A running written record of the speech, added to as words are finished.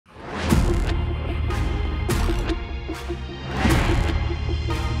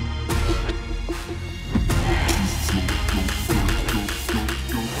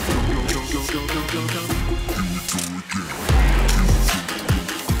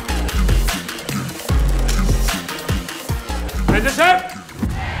Manager সাহেব,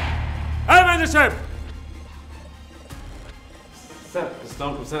 এই manager সাহেব। স্যার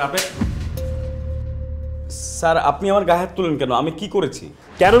আসসালামু আলাইকুম। স্যার আপনি স্যার আপনি আমার গায়ে হাত তুলেন কেন? আমি কি করেছি?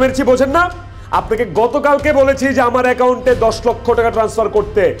 কেন মেরেছি বোঝেন না? আপনাকে গতকালকে বলেছি যে আমার অ্যাকাউন্টে 10 লক্ষ টাকা ট্রান্সফার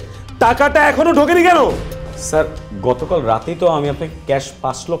করতে, টাকাটা এখনো ঢোকেনি কেন? স্যার গতকাল রাতেই তো আমি আপনাকে ক্যাশ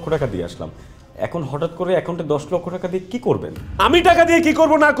 5 লক্ষ টাকা দিয়ে আসলাম, এখন হঠাৎ করে অ্যাকাউন্টে 10 লক্ষ টাকা দিয়ে কি করবেন? আমি টাকা দিয়ে কি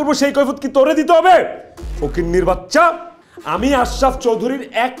করব না করব সেই কৈফিয়ত কি তোরে দিতে হবে? ফকিন্নির বাচ্চা, আমি আশরাফ চৌধুরীর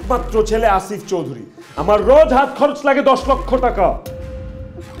একমাত্র ছেলে আসিফ চৌধুরী। আমার রোজ হাত খরচ লাগে 10 লক্ষ টাকা।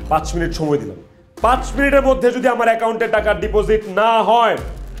 5 মিনিট সময় দিলাম, 5 মিনিটের মধ্যে যদি আমার অ্যাকাউন্টে টাকা ডিপোজিট না হয়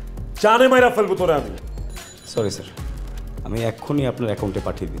জানে মাইরা ফেলবো তোরে আমি। সরি স্যার, আমি এক্ষুনি আপনার অ্যাকাউন্টে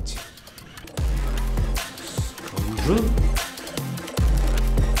পাঠিয়ে দিচ্ছি।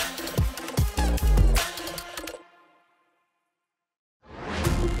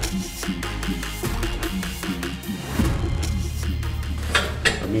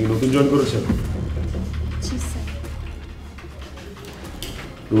 আপনি নতুন জয়েন করেছেন? জি স্যার।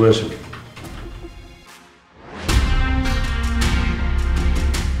 রুমে আসেন।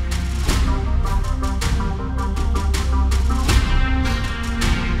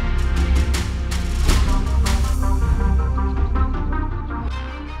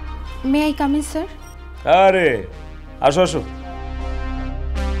 May I come in sir? আরে আসো আসো।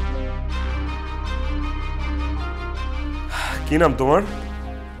 কি নাম তোমার?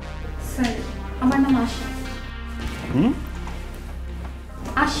 স্যার আমার নাম আশা।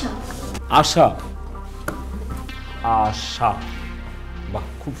 আশা। আশা। আশা, বাহ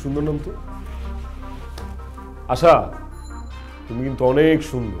খুব সুন্দর নাম তো। আশা তুমি কিন্তু অনেক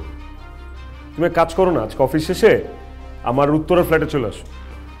সুন্দর। তুমি এক কাজ করো না, আজকে অফিস শেষে আমার উত্তরের ফ্ল্যাটে চলে আসো,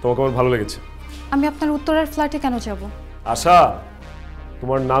 তোমাকে আমার ভালো লেগেছে। আমি আপনার উত্তরের ফ্ল্যাটে কেন যাব? আশা,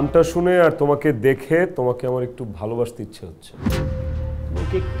 তোমার নামটা শুনে আর তোমাকে দেখে তোমাকে আমার একটু ভালোবাসতে ইচ্ছে হচ্ছে।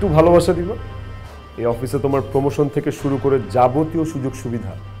 তোমাকে একটু ভালোবাসা দিব। এই অফিসে তোমার প্রমোশন থেকে শুরু করে যাবতীয় সুযোগ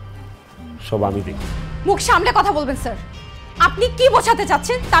সুবিধা সব আমি দেখি। মুখ সামনে কথা বলবেন স্যার। আপনি কি বোঝাতে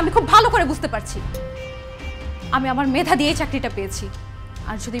চাচ্ছেন তা আমি খুব ভালো করে বুঝতে পারছি। আমি আমার মেধা দিয়ে চাকরিটা পেয়েছি,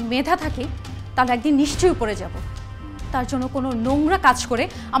 আর যদি মেধা থাকে তাহলে একদিন নিশ্চয়ই পড়ে যাব। তার জন্য কোনো নোংরা কাজ করে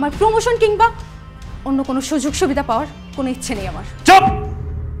আমার প্রমোশন কিংবা অন্য কোনো সুযোগ সুবিধা পাওয়ার কোনো ইচ্ছে নেই আমার। চুপ!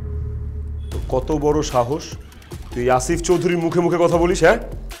 তো কত বড় সাহস তুই আসিফ চৌধুরীর মুখে মুখে কথা বলিস? হ্যাঁ,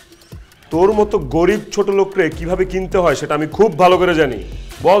 তোর মতো গরিব ছোট লোকরে কিভাবে কিনতে হয় সেটা আমি খুব ভালো করে জানি।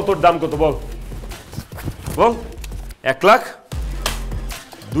 বল তোর দাম কত, বল বল। 1 লাখ,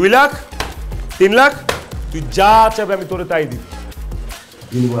 2 লাখ, 3 লাখ, তুই যা চাবে আমি তোরে তাই দিব।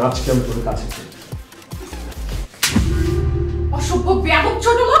 আজকে আমি তোর কাছে অসভ্য বেয়াদব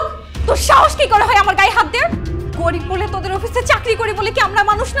ছোট লোক, তোর সাহস কি করে হয় আমার গায়ে হাত দেয়? গরিব বলে তোদের অফিসে চাকরি করি বলে কি আমরা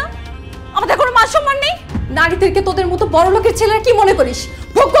মানুষ না? আমাদের কোনো মান সম্মান নেই? নারীদেরকে তোদের মতো বড় লোকের ছেলেরা কি মনে করিস?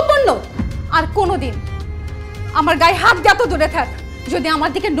 ভোগ্যপণ্য? আর কোনোদিন আমার গায়ে হাত দেয়া তো দূরে থাক, যদি আমার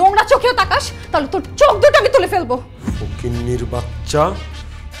দিকে নোংরা চোখেও তাকাস তাহলে তোর চোখ দুটো আমি তুলে ফেলবো। ফকিন্নির বাচ্চা,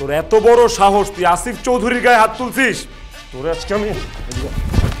 তোর এত বড় সাহস তুই আসিফ চৌধুরীর গায়ে হাত তুলছিস? তোরে আজকে আমি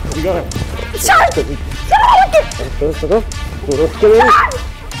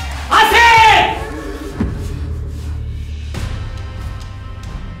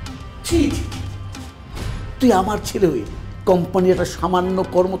তুই আমার ছেলে হয়ে কোম্পানির একটা সামান্য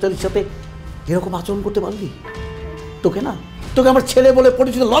কর্মচারীর সাথে এরকম আচরণ করতে পারলি? তোকে না, তোকে আমার ছেলে বলে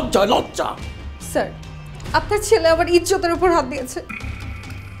পরিচিত লজ্জা, লজ্জা। স্যার আপনার ছেলে আমার ইজ্জতের উপর হাত দিয়েছে।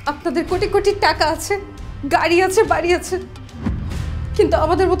 আপনাদের কোটি কোটি টাকা আছে, গাড়ি আছে, বাড়ি আছে, কিন্তু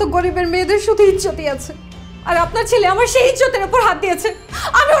আমাদের মতো গরিবের মেয়েদের শুধু ইজ্জতই আছে। আর আপনার ছেলে আমার সেই ইজ্জতের উপর হাত দিয়েছে,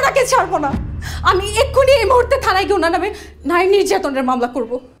 আমি ওনাকে ছাড়বো না। আমি এক্ষুনি এই মুহূর্তে থানায় গিয়ে ওনার নামে নারী নির্যাতনের মামলা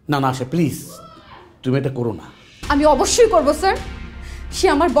করব। না না আশা, প্লিজ তুমি এটা করো না। আমি অবশ্যই করব স্যার। সে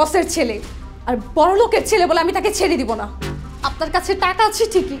আমার বসের ছেলে আর বড় লোকের ছেলে বলে আমি তাকে ছেড়ে দিব না। আপনার কাছে টাকা আছে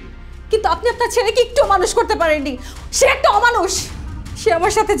ঠিকই, কিন্তু আপনি আপনার ছেলেকে একটু মানুষ করতে পারেননি। সে একটা অমানুষ। সে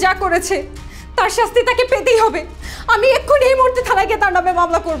আমার সাথে যা করেছে তার শাস্তি তাকে পেতেই হবে। আমি এক্ষুনি এই মুহূর্তে থানায় গিয়ে তার নামে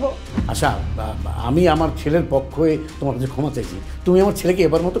মামলা করব। আচ্ছা, আমি আমার ছেলের পক্ষ হয়ে তোমার কাছে ক্ষমা চাইছি, তুমি আমার ছেলেকে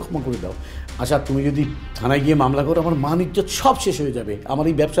এবার মতো ক্ষমা করে দাও। আচ্ছা, তুমি যদি থানায় গিয়ে মামলা করো আমার মান ইজ্জত সব শেষ হয়ে যাবে, আমার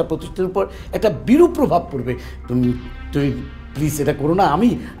এই ব্যবসা প্রতিষ্ঠানের উপর একটা বিরূপ প্রভাব পড়বে। তুমি প্লিজ এটা করো না।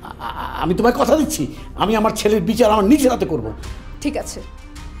 আমি তোমায় কথা দিচ্ছি, আমি আমার ছেলের বিচার আমার নিজের হাতে করবো। ঠিক আছে,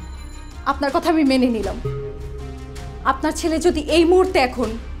 আপনার কথা আমি মেনে নিলাম। আপনার ছেলে যদি এই মুহূর্তে এখন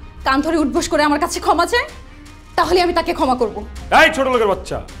কান ধরে উঠবোস করে আমার কাছে ক্ষমা চায় তাহলে আমি তাকে ক্ষমা করব। এই ছোট লোকের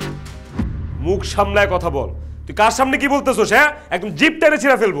বাচ্চা, মুখ সামলায় কথা বল। তুই কার সামনে কি বলতেছস? হ্যাঁ, একদম জিপ টেনে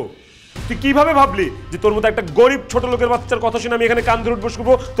ছিঁড়ে ফেলবো। তুই কিভাবে ভাবলি যে তোর মতো একটা গরিব ছোট লোকের বাচ্চার কথা শুনে আমি এখানে কান ধরে উঠবস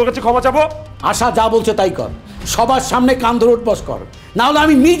করবো, তোর কাছে ক্ষমা চাবো? আশা যা বলছে তাই কর, সবার সামনে কান ধরে উঠবস কর, না হলে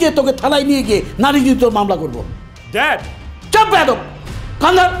আমি নিজে তোকে থানায় নিয়ে গিয়ে নারী নির্যাতন মামলা করবো। ড্যাড চুপ বেয়াদব,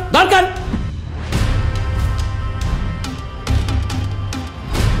 কান ধর, দরকার।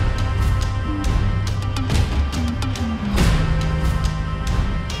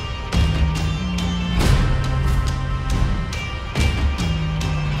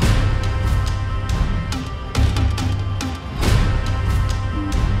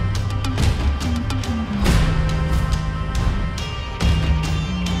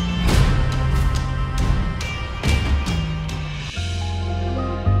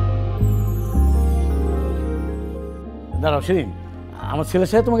 দাঁড়াও শিরিন, আমার ছেলের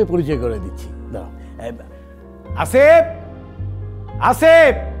সাথে তোমাকে পরিচয় করে দিচ্ছি। দাঁড়াও, আসিফ,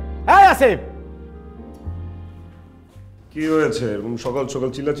 আসিফ, এই আসিফ। কি হয়েছে এরকম সকাল সকাল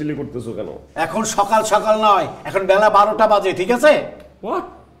চিল্লাচিল্লি করতেছো কেন? এখন সকাল সকাল নয়, এখন বেলা 12টা বাজে, ঠিক আছে? হোয়াট?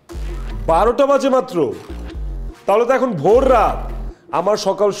 12টা বাজে মাত্র? তাহলে তো এখন ভোর রাত। আমার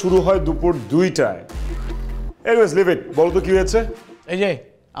সকাল শুরু হয় দুপুর 2টায়। এনিওয়েজ লিভ ইট, বলো তো কি হয়েছে? এই যে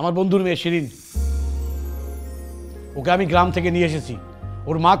আমার বন্ধুর মেয়ে শিরিন, ওকে আমি গ্রাম থেকে নিয়ে এসেছি।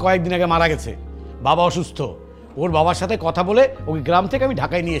 ওর মা কয়েকদিন আগে মারা গেছে, বাবা অসুস্থ। ওর বাবার সাথে কথা বলে ওকে গ্রাম থেকে আমি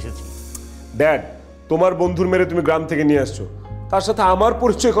ঢাকায় নিয়ে এসেছি। ড্যাড, তোমার বন্ধুর মেরে তুমি গ্রাম থেকে নিয়ে আসছো, তার সাথে আমার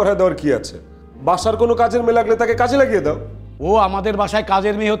পরিচয় করায় দেওয়ার কি আছে? বাসার কোনো কাজের মেয়ে লাগলে তাকে কাজে লাগিয়ে দাও। ও আমাদের বাসায়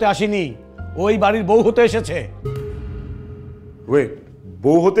কাজের মেয়ে হতে আসেনি, ওই বাড়ির বউ হতে এসেছে। ওয়েট,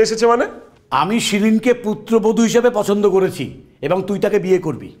 বউ হতে এসেছে মানে? আমি শিরিনকে পুত্রবধূ হিসেবে পছন্দ করেছি এবং তুই তাকে বিয়ে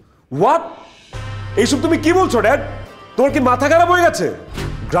করবি। হোয়াট? এইসব তুমি কি বলছো ড্যাড? তোমার কি মাথা খারাপ হয়ে গেছে?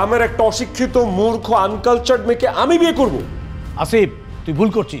 গ্রামের একটা অশিক্ষিত মূর্খ আনকালচার্ড মেয়েকে আমি বিয়ে করব? আসিফ, তুই ভুল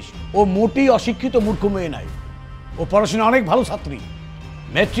করছিস। ও মোটেই অশিক্ষিত মূর্খ মেয়ে নাই, ও পড়াশোনা অনেক ভালো ছাত্রী।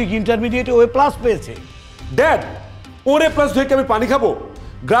 ম্যাট্রিক ইন্টারমিডিয়েটে ও প্লাস পেয়েছে। ড্যাড, ওরে প্লাস ধরে আমি পানি খাবো?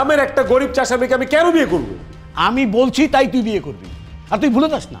 গ্রামের একটা গরিব চাষা মেয়েকে আমি কেন বিয়ে করব? আমি বলছি তাই তুই বিয়ে করবি। আর তুই ভুলে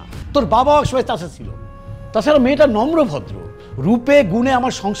যাস না, তোর বাবা একসময় চাষা ছিল। তাছাড়া মেয়েটা নম্র ভদ্র, রূপে গুণে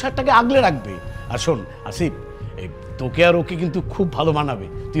আমার সংসারটাকে আগলে রাখবে। আর শোন আসিফ, তোকে আর ওকে কিন্তু খুব ভালো মানাবে,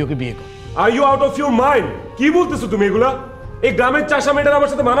 তুই ওকে বিয়ে কর। Are you out of your mind? কি বলতেছো তুমি এগুলা? এই গ্রামের চাষা মেয়েটার আমার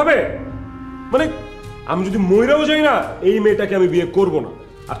সাথে মানাবে? মানে আমি যদি মইরাও যাই না, এই মেয়েটাকে আমি বিয়ে করব না।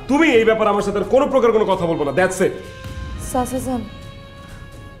 আর তুমি এই ব্যাপারে আমার সাথে কোনো প্রকার কোনো কথা বলবো না, দ্যাটস ইট। চাচাজান,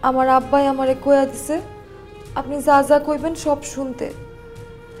 আমার আব্বাই আমারে কইয়া দিছে আপনি যা যা কইবেন সব শুনতে।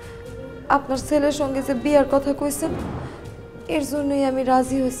 আপনার ছেলের সঙ্গে যে বিয়ার কথা কইছেন, এর জন্যই আমি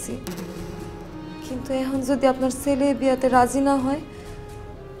রাজি হয়েছি। কিন্তু এখন যদি আপনার ছেলে বিয়াতে রাজি না হয়,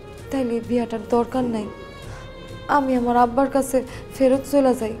 তাইলে বিয়াটার দরকার নাই। আমি আমার আব্বার কাছে ফেরত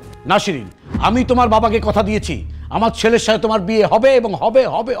চলে যাই। না শিরিন, আমি তোমার বাবাকে কথা দিয়েছি আমার ছেলের সাথে তোমার বিয়ে হবে এবং হবে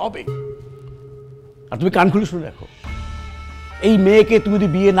হবে হবে। আর তুমি কান খুলে শুনে রাখো, এই মেয়েকে তুমি যদি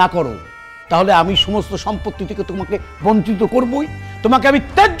বিয়ে না করো, তাহলে আমি সমস্ত সম্পত্তি থেকে তোমাকে বঞ্চিত করবই, তোমাকে আমি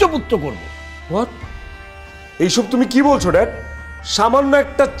ত্যায্য পুত্র করবো। হোয়াট? এইসব তুমি কি বলছো ড্যাড? সামান্য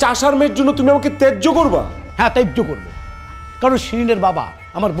একটা চাষার মেয়ের জন্য তুমি আমাকে ত্যায্য করবা? হ্যাঁ, ত্যায্য করবো। কারণ শিরিনের বাবা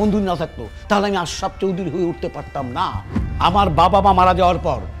আমার বন্ধু না থাকতো, তাহলে আমি আশরাফ চৌধুরী হয়ে উঠতে পারতাম না। আমার বাবা মা মারা যাওয়ার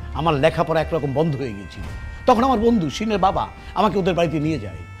পর আমার লেখাপড়া একরকম বন্ধ হয়ে গিয়েছিল। তখন আমার বন্ধু শিরিনের বাবা আমাকে ওদের বাড়িতে নিয়ে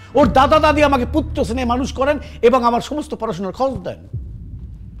যায়। ওর দাদা দাদি আমাকে পুত্র স্নেহে মানুষ করেন এবং আমার সমস্ত পড়াশোনার খরচ দেন।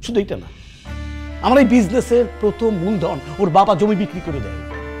 শুধু এইটা না, আমার এই বিজনেসের প্রথম মূলধন ওর বাবা জমি বিক্রি করে দেয়।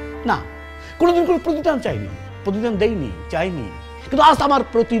 না, কোনোদিন কোনো প্রতিদান চাইনি, প্রতিদান দেয়নি, চাইনি। কিন্তু আজ আমার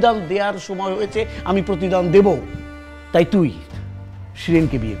প্রতিদান দেওয়ার সময় হয়েছে, আমি প্রতিদান দেব। তাই তুই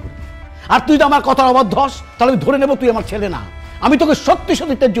শিরিনকে বিয়ে করবি। আর তুই তো আমার কথার অবাধ্য হস, তাহলে আমি ধরে নেব তুই আমার ছেলে না। আমি তোকে সত্যি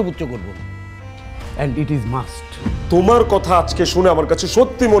সত্যি ত্যায্যপুত্র করবো। And it is must. তোমার কথা আজকে শুনে আমার কাছে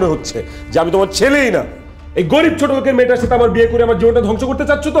সত্যি মনে হচ্ছে যে আমি তোমার ছেলেই না। এই গরিব ছোট লোকের মেয়েটার সাথে আমার বিয়ে করে আমার জীবনটা ধ্বংস করতে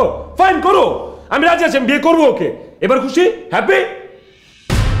চাচ্ছ তো? ফাইন, করো, আমি রাজি আছি, আমি বিয়ে করবো ওকে। এবার খুশি? হ্যাপি?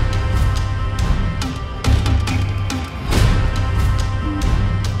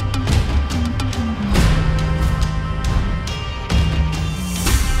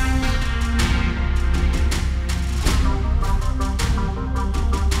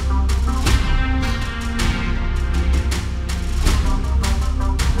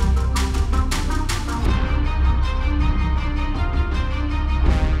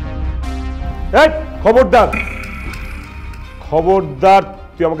 খবরদার, খবরদার,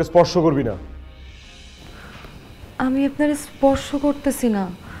 তুই আমাকে স্পর্শ করবি না। আমি আপনার স্পর্শ করতেছি না,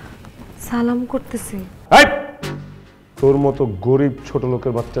 সালাম করতেছি। তোর মতো গরিব ছোট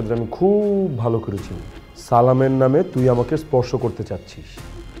লোকের বাচ্চাদের আমি খুব ভালো করেছি। সালামের নামে তুই আমাকে স্পর্শ করতে চাচ্ছিস?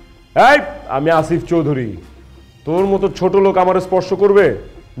 আমি আসিফ চৌধুরী, তোর মতো ছোট লোক আমার স্পর্শ করবে?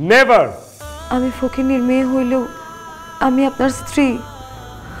 নেভার। আমি ফকিনীর মেয়ে হইলেও আমি আপনার স্ত্রী,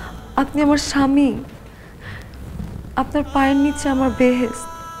 আপনি আমার স্বামী, আপনার পায়ের নিচে আমার বেহেশত।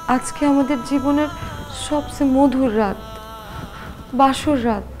 আজকে আমাদের জীবনের সবচেয়ে মধুর রাত, বাসর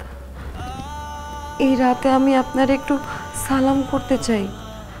রাত। এই রাতে আমি আপনার একটু সালাম করতে চাই,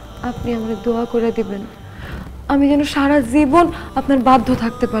 আপনি আমাকে দোয়া করে দিবেন আমি যেন সারা জীবন আপনার বাধ্য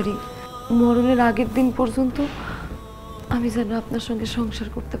থাকতে পারি, মরণের আগের দিন পর্যন্ত আমি যেন আপনার সঙ্গে সংসার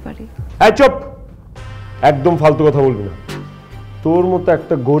করতে পারি। এই চুপ, একদম ফালতু কথা বলবি না। তোর মতো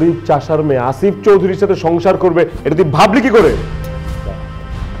একটা গরিব চাষার মেয়ে আসিফ চৌধুরীর সাথে সংসার করবে, এটা তুই ভাবলি কি করে?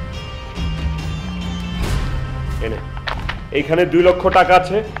 এনে এইখানে 2 লক্ষ টাকা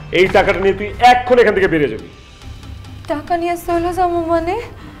আছে, এই টাকাটা নিয়ে তুই এক্ষুনি এখান থেকে বেরিয়ে যাবি। টাকা নিয়ে চলে যাবো মানে?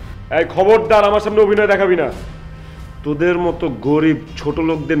 এই খবরদার আমার সামনে অভিনয় দেখাবি না। তোদের মতো গরিব ছোট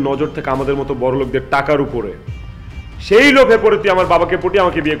লোকদের নজর থেকে আমাদের মতো বড় লোকদের টাকার উপরে, সেই লোভে পড়ে তুই আমার বাবাকে পটিয়ে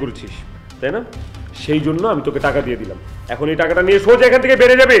আমাকে বিয়ে করেছিস, তাই না? সেই জন্য আমি তোকে টাকা দিয়ে দিলাম। এখন এই টাকাটা নিয়ে সোজা এখান থেকে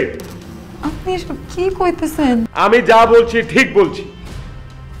বেরিয়ে যাবে। আপনি এসব কি কইতেছেন? আমি যা বলছি ঠিক বলছি।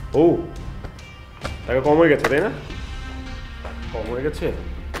 ও, টাকা কম হয়ে গেছে, তাই না? কম হয়ে গেছে।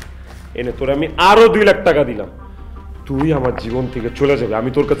 এনে তোর আমি আরো 2 লাখ টাকা দিলাম, তুই আমার জীবন থেকে চলে যাবে। আমি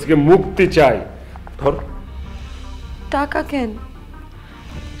তোর কাছ থেকে মুক্তি চাই। ধর। টাকা কেন?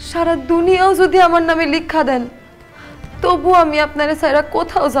 সারা দুনিয়াও যদি আমার নামে লিখা দেন তবু আমি আপনারে ছাড়া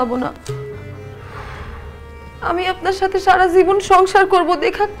কোথাও যাব না। আমি আপনার সাথে সারা জীবন সংসার করব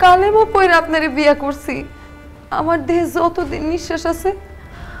দেখা কালেমা পয়রা আপনারে বিয়ে করছি। আমার দেহে যতদিন নিঃশ্বাস আছে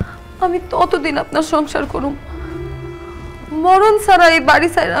আমি ততদিন আপনার সংসার করুম। মরণ ছাড়া এই বাড়ি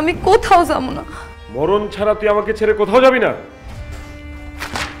ছাড়া আমি কোথাও যাব না। মরণ ছাড়া তুই আমাকে ছেড়ে কোথাও যাবি না?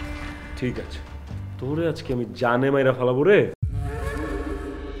 ঠিক আছে, তোরে আজকে আমি জানে মাইরা ফেলাবো রে।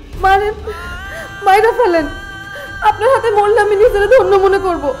 মারেন, মাইরা ফেলেন, আপনার হাতে মরলে আমি নিজেরা ধন্য মনে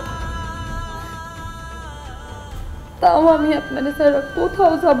করব। তাও আমি আপনাদের ছাড়া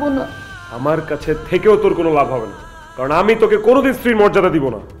কোথাও যাব না। আমার কাছে থেকেও তোর কোনো লাভ হবে না, কারণ আমি তোকে কোনোদিন স্ত্রীর মর্যাদা দিব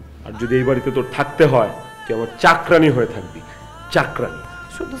না। আর যদি এই বাড়িতে তোর থাকতে হয়, তুই আমার চাকরানি হয়ে থাকবি। চাকরানি।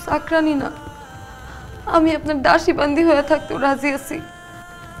 শুধু চাকরানি না, আমি আপনার দাসী বান্দি হয়ে থাকতেও রাজি আছি।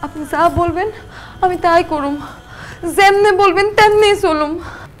 আপনি যা বলবেন আমি তাই করুম, যেমনে বলবেন তেমনি চলুম।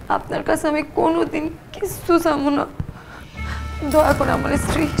 আপনার কাছে আমি কোনোদিন কিছু চাবো না। দয়া করে আমার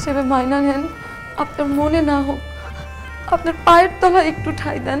স্ত্রী হিসেবে মাইনা নেন। আপনার মনে না হোক, আপনার পায়ের তলায় একটু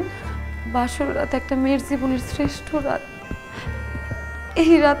ঠাঁই দেন। বাসর রাত একটা মেয়ের জীবনের শ্রেষ্ঠ রাত,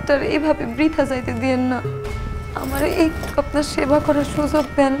 এই রাতটার এইভাবে বৃথা যাইতে দিয়েন না। আমার এই আপনার সেবা করার সুযোগ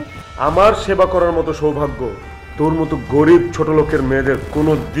দেন। আমার সেবা করার মতো সৌভাগ্য তোর মতো গরিব ছোট লোকের মেয়েদের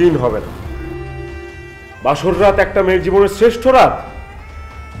কোনো দিন হবে না। বাসর রাত একটা মেয়ের জীবনের শ্রেষ্ঠ রাত,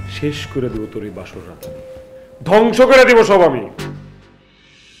 শেষ করে দেব তোর এই বাসর রাত, ধ্বংস করে দেব সব আমি।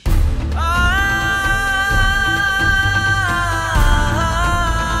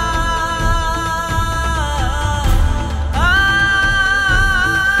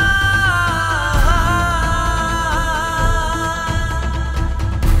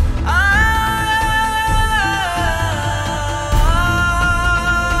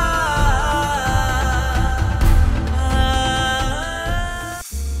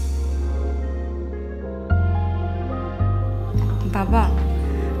 বাবা,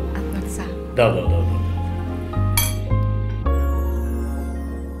 আপনার চা। দাও দাও দাও দাও।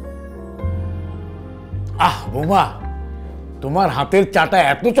 বৌমা, তোমার হাতের চাটা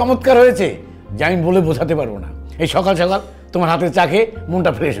এত চমৎকার হয়েছে যে আমি বলে বোঝাতে পারবো না। এই সকাল সকাল তোমার হাতের চা খেয়ে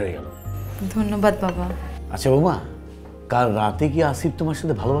মনটা ফ্রেশ হয়ে গেল। ধন্যবাদ বাবা। আচ্ছা বৌমা, কাল রাতে কি আসিফ তোমার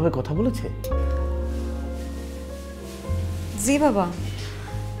সাথে ভালোভাবে কথা বলেছে? জি বাবা,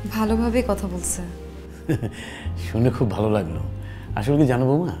 ভালোভাবে কথা বলছে। শুনে খুব ভালো লাগলো। আসলে কি জানো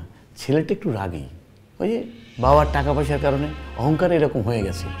বৌমা, ছেলেটা একটু রাগী, ওই যে বাবার টাকা পয়সার কারণে অহংকার এরকম হয়ে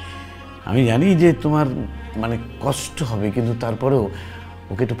গেছে। আমি জানি যে তোমার মানে কষ্ট হবে, কিন্তু তারপরেও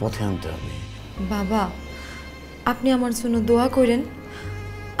ওকে একটু পথে আনতে হবে। বাবা, আপনি আমার জন্য দোয়া করেন।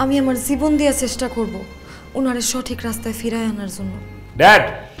 আমি আমার জীবন দিয়ে চেষ্টা করব ওনারে সঠিক রাস্তায় ফিরায় আনার জন্য। ড্যাড,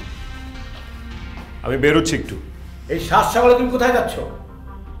 আমি বেরোচ্ছি একটু। এই সাত সকালে তুমি কোথায় যাচ্ছ?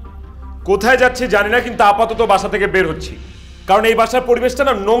 কোথায় যাচ্ছি জানি না, কিন্তু আপাতত বাসা থেকে বের হচ্ছি, কারণ এই বাসার পরিবেশটা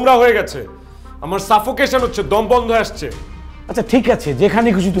না নোংরা হয়ে গেছে। আমার সাফোকেশন হচ্ছে, দম বন্ধ হয়ে আসছে। আচ্ছা ঠিক আছে, যেখানে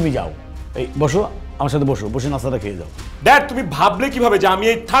খুশি তুমি যাও। এই বসো, আমার সাথে বসো, বসে নাস্তাটা খেয়ে যাও। ড্যাড, তুমি ভাবলে কিভাবে যে আমি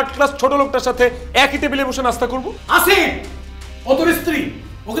এই 3rd ক্লাস ছোট লোকটার সাথে একই টেবিলে বসে নাস্তা করব? আসিফ, ও তোর স্ত্রী,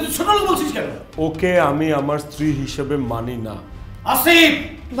 ওকে তুই ছোট লোক বলছিস কেন? ওকে আমি আমার স্ত্রী হিসেবে মানি না। আসিফ!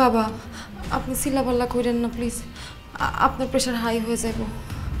 বাবা, আপনি চিল্লাপাল্লা করেন না প্লিজ, আপনার প্রেশার হাই হয়ে যাব।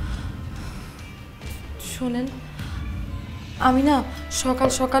 শোনেন, আমি না সকাল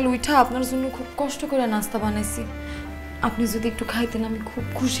সকাল উঠা আপনার জন্য খুব কষ্ট করে নাস্তা বানাইছি। আপনি যদি একটু খাইতেন আমি খুব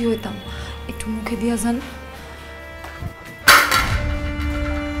খুশি হইতাম। একটু মুখে দিয়া যান।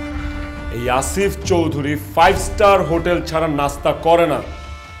 এই আসিফ চৌধুরী 5 স্টার হোটেল ছাড়া নাস্তা করে না।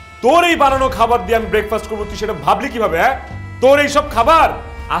 তোর এই বানানো খাবার দিয়ে আমি ব্রেকফাস্ট করবো, তুই সেটা ভাবলি কিভাবে? হ্যাঁ, তোর এই সব খাবার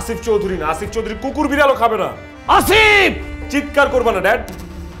আসিফ চৌধুরী না, আসিফ চৌধুরী কুকুর বিড়ালও খাবে না। আসিফ! চিৎকার করবা না ড্যাড।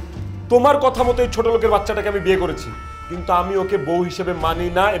 তোমার কথা মতো এই ছোট লোকের বাচ্চাটাকে আমি বিয়ে করেছি, কিন্তু আমি ওকে বউ হিসেবে মানি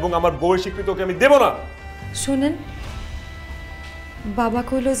না এবং আমার বউয়ের স্বীকৃতি ওকে আমি দেব না। শুনেন, বাবা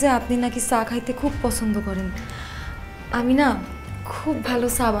কইল যে আপনি নাকি চা খাইতে খুব পছন্দ করেন। আমি না খুব ভালো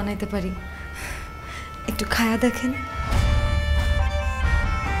চা বানাইতে পারি, একটু খায়া দেখেন।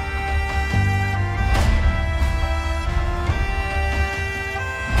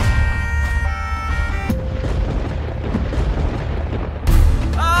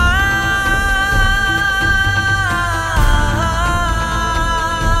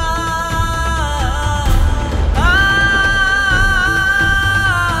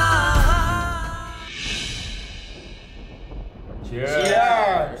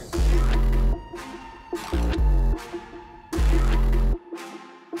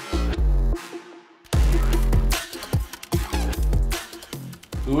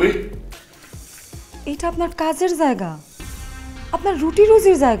 এটা আপনার কাজের জায়গা, আপনার রুটি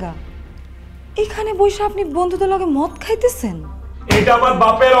রুজির জায়গা। এখানে বসে আপনি বন্ধুদের লগে মদ খাইতেছেন? এটা আমার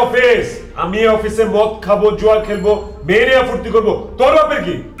বাপের অফিস, আমি এই অফিসে মদ খাবো, জুয়া খেলবো, মেয়েরা ফুর্তি করবো। তোর বাপের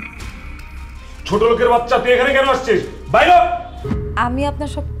কি? ছোট লোকের বাচ্চা, তুই এখানে কেন আসছিস? বাইরে! আমি আপনার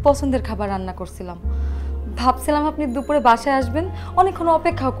সব পছন্দের খাবার রান্না করছিলাম, ভাবছিলাম আপনি দুপুরে বাসায় আসবেন, অনেকক্ষণ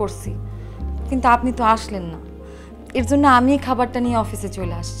অপেক্ষাও করছি, কিন্তু আপনি তো আসলেন না। এর জন্য আমি খাবারটা নিয়ে অফিসে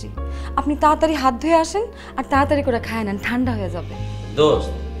চলে আসছি। আপনি তাড়াতাড়ি হাত ধুয়ে আসেন আর তাড়াতাড়ি করে খায় নেন, ঠান্ডা হয়ে যাবে।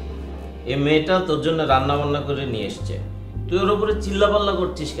 দোস্ত, এই মেয়েটা তোর জন্য রান্না বান্না করে নিয়ে এসছে, তুই ওর উপরে চিল্লাপাল্লা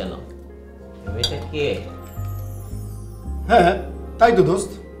করছিস কেন? মেয়েটা কে? হ্যাঁ তাই তো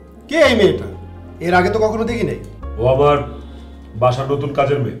দোস্ত, কে এই মেয়েটা? এর আগে তো কখনো দেখি নাই। ও আমার বাসার নতুন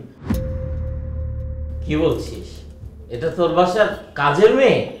কাজের মেয়ে। কি বলছিস? এটা তোর বাসার কাজের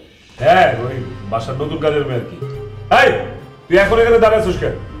মেয়ে? হ্যাঁ, ওই বাসার নতুন কাজের মেয়ে আর কি। এই, তুই এখন এখানে দাঁড়ায় আছিস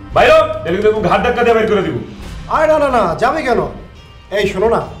কেন? বাইরে দেখে দেখুন ঘাট ধাক্কা দিয়ে বের করে দিব। আরে না না না, যাবে কেন? এই শোনো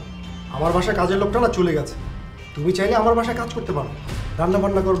না, আমার বাসায় কাজের লোকটা না চলে গেছে। তুমি চাইলে আমার বাসায় কাজ করতে পারো, রান্না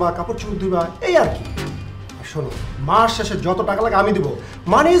বান্না করবা, কাপড় চোপড় ধুবা, এই আর কি। আর শোনো, মাস শেষে যত টাকা লাগে আমি দেবো,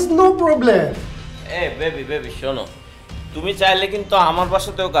 money is no problem. Baby শোনো, তুমি চাইলে কিন্তু আমার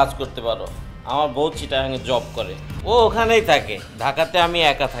বাসাতেও কাজ করতে পারো। আমার বউ চিটাগাঙে জব করে, ও ওখানেই থাকে, ঢাকাতে আমি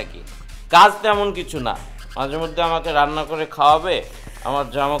একা থাকি। কাজ তেমন কিছু না, মাঝে মধ্যে আমাকে রান্না করে খাওয়াবে, আমার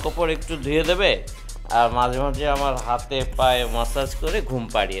জামা কাপড় একটু ধুয়ে দেবে, আর মাঝে মাঝে আমার হাতে পায়ে মাসাজ করে ঘুম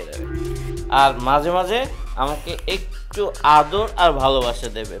পাড়িয়ে দেবে, আর মাঝে মাঝে আমাকে একটু আদর আর ভালোবাসা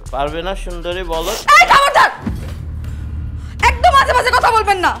দেবে। পারবে না সুন্দরী, বলো? একদম মাঝে মাঝে কথা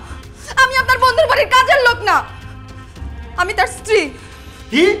বলবেন না। আমি আপনার বন্ধুর বাড়ির কাজের লোক না, আমি তার স্ত্রী।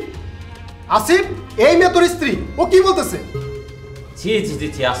 কি? আসিফ, এই মেয়ে তোর স্ত্রী? ও কি বলতেছে? ছি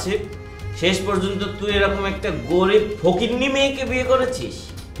আসিফ, শেষ পর্যন্ত তুই এরকম একটা গরিব ফকিন্নি মেয়েকে বিয়ে করেছিস?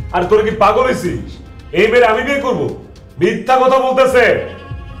 আর তোর কি পাগল হয়েছিস? এই মেয়ে আমি বিয়ে করবো? মিথ্যা কথা বলতেছে।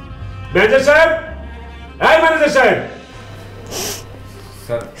 ম্যানেজার সাহেব, এই ম্যানেজার সাহেব,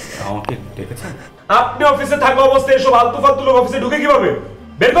 স্যার আমাকে ডেকেছেন? আপনি অফিসে থাকা অবস্থায় এসব আলতু ফালতু লোক অফিসে ঢুকে কিভাবে?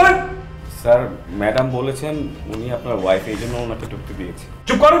 বের করেন। স্যার ম্যাডাম বলেছেন উনি আপনার ওয়াইফ, এই জন্য ওনাকে ঢুকতে দিয়েছে।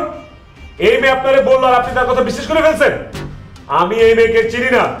 চুপ করুন। এই মেয়ে আপনারে বললো আর আপনি তার কথা বিশ্বাস করে ফেলছেন? আমি এই মেয়েকে চিনি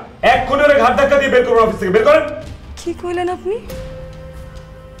না, এক্ষুনি ওরে ঘাট ধাক্কা দিয়ে বের করুন অফিস থেকে। বের করেন। কি কইলেন আপনি?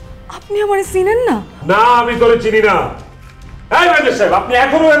 আপনি আমারে চিনেন না? না, আমি তোরে চিনি না। এই ম্যানেজার সাহেব, আপনি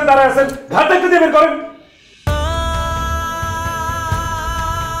এখনো এখানে দাঁড়ায় আছেন, ঘাট ধাক্কা দিয়ে বের করেন।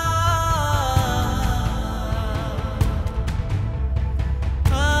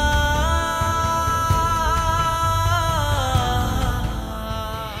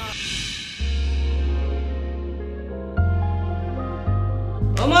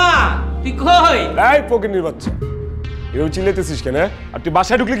 তুই কই? এই ফকিন্নির বাচ্চা, এও চিল্লাইতেছিস কেন? আর তুই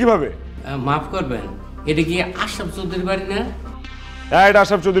বাসায় ঢুকলি কিভাবে? মাফ করবেন, এটা কি আশরাফ চৌধুরীর বাড়ি না? হ্যাঁ, এটা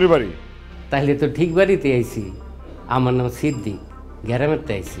আশরাফ চৌধুরীর বাড়ি। তাহলে তো ঠিক বাড়িতে আইছি। আমার নাম সিদ্দিক,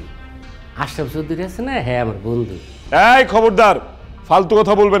 গ্রামেরতে আইছি। আশরাফ চৌধুরী আছে না, হ্যাঁ আমার বন্ধু। এই খবরদার, ফালতু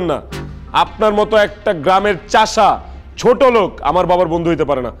কথা বলবেন না। আপনার মতো একটা গ্রামের চাষা ছোট লোক আমার বাবার বন্ধু হইতে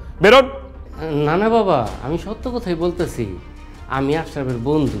পারে না। বেরোন। না না বাবা, আমি সত্য কথাই বলতেছি, আমি আশরাফের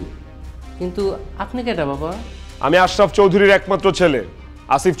বন্ধু। কিন্তু আপনি কেটা বাবা? আমি আশরাফ চৌধুরীর একমাত্র ছেলে,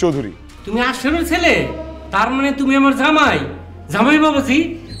 আসিফ চৌধুরী। তুমি আশরাফের ছেলে? তার মানে তুমি আমার জামাই? জামাই বাবাজি,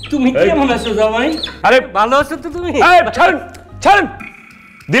 তুমি কেমন আছো জামাই? আরে ভালো আছো তো তুমি? এই ছাড়েন। ছাড়েন,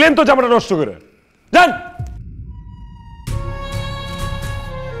 দিলেন তো জামাটা নষ্ট করে। যান।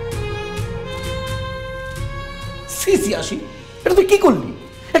 সিসি আসি, এটা তুই কি করলি?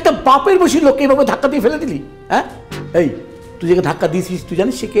 একটা বাপের বসে লোককে এভাবে ধাক্কা দিয়ে ফেলে দিলি? হ্যাঁ, এই তুই যাকে ধাক্কা দিয়েছিস তুই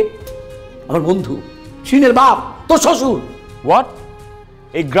জানিস সে কে? আমার বন্ধু, সিনের বাপ, তোর শ্বশুর। হোয়াট?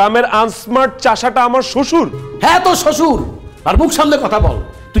 এই গ্রামের আনস্মার্ট চাষাটা আমার শ্বশুর? হ্যাঁ, তোর শ্বশুর। আর মুখ সামনে কথা বল।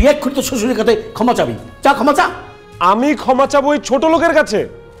 তুই এক্ষুনি তোর শ্বশুরের কাছে ক্ষমা চাবি। চা, ক্ষমা চা। আমি ক্ষমা চাবো ওই ছোট লোকের কাছে?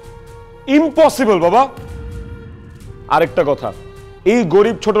 ইম্পসিবল বাবা। আরেকটা কথা, এই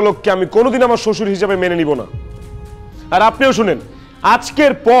গরিব ছোট লোককে আমি কোনোদিন আমার শ্বশুর হিসেবে মেনে নিব না। আর আপনিও শুনেন,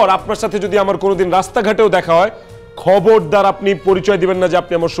 আজকের পর আপনার সাথে যদি আমার কোনোদিন রাস্তাঘাটেও দেখা হয়, খবরদার আপনি পরিচয় দিবেন না যে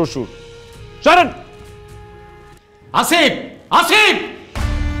আপনি আমার শ্বশুর। চলেন। আসিফ, আসিফ!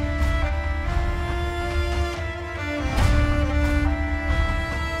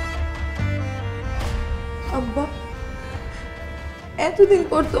 আব্বা, এতদিন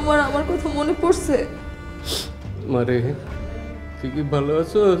পর তোমার আমার কথা মনে পড়ছে? মারে, তুই কি ভালো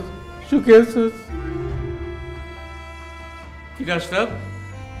আছোস? সুখে আছোস? কি রাস্তাব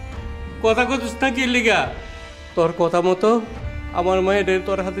কথা কছিস না কি লিগা? তোর কথা মতো আমার মায়ের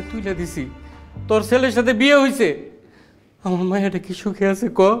তোর হাতে তুলে দিছি। তোর ছেলের সাথে বিয়ে হয়েছে। আমার মায়ের কি সুখে আছে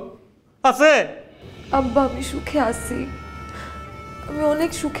ক? আছে? আব্বা, আমি সুখে আছি, আমি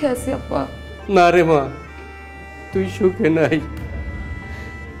অনেক সুখে আছি আব্বা। না রে মা, তুই সুখে নাই।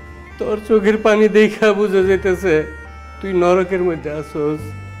 তোর চোখের পানি দেখা বুঝা যেতেছে তুই নরকের মধ্যে আসোস।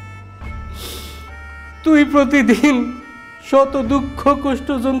 তুই প্রতিদিন শত দুঃখ কষ্ট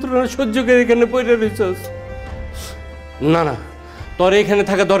যন্ত্রণা সহ্য করে এখানে পড়ে রইছস। না না, তোর এখানে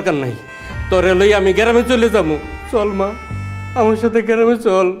থাকা দরকার নাই। তোরে লই আমি গ্রামে চলে যাবো। চল মা, আমার সাথে গ্রামে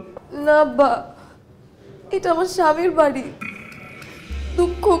চল। না আব্বা, এটা আমার স্বামীর বাড়ি।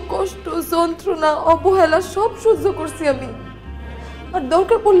 দুঃখ কষ্ট যন্ত্রণা অবহেলা সব সহ্য করছি আমি, আর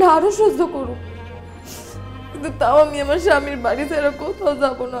দরকার পড়লে আরো সহ্য করব, কিন্তু তাও আমি আমার স্বামীর বাড়ি ছাড়া কোথাও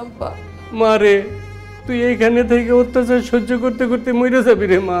যাব না আব্বা। মারে, তুই এইখানে থেকে অত্যাচার সহ্য করতে করতে মরে যাবি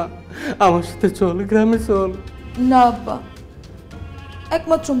রে মা। আমার সাথে চল, গ্রামে চল। না আব্বা,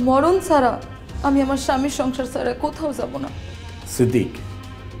 একমাত্র মরণ ছাড়া আমি আমার স্বামীর সংসার ছাড়া কোথাও যাব না। সিদ্দিক,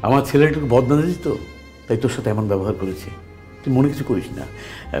 আমার ছেলেটাকে বদনা দিস তো, তাই তোর সাথে এমন ব্যবহার করেছে। তুই মনে কিছু করিস না,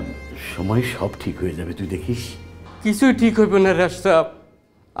 সময় সব ঠিক হয়ে যাবে, তুই দেখিস। কিছুই ঠিক হইবে না রাস্তাব।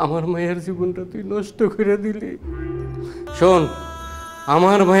 আমার মায়ের জীবনটা তুই নষ্ট করে দিলি। শোন,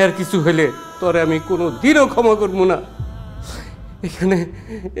 আমার মায়ের কিছু হলে তোরে আমি কোনো দিনও ক্ষমা করবো না।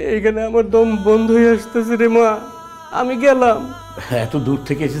 এখানে আমার দম বন্ধ হয়ে আসতেছে রে মা। আমি গেলাম। এত দূর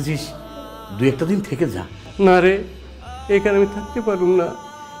থেকে এসেছিস, দু একটা দিন থেকে যা। না রে, এখানে আমি থাকতে পারুম না।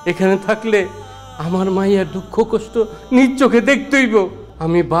 এখানে থাকলে আমার মায়ের দুঃখ কষ্ট নিজ চোখে দেখতে হইব।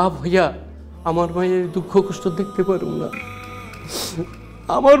 আমি বাপ হইয়া আমার মায়ের দুঃখ কষ্ট দেখতে পারুম না।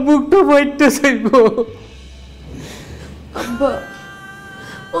 আমার বুকটা ফাইটতে চাইব। আব্বা,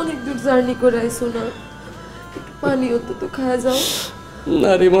 অনেক দূর জার্নি করে আইসো না, একটু পানি অন্তত খাওয়া যাও।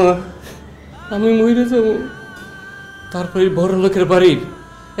 না রে মা, আমি মরে যাব। তারপরে বড় লোকের বাড়ির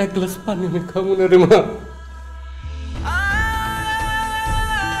এক গ্লাস পানি আমি খাবো না রে মা।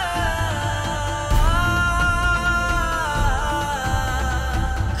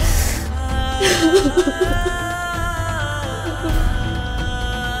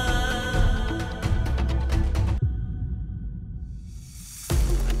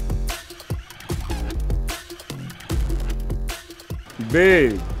 বে,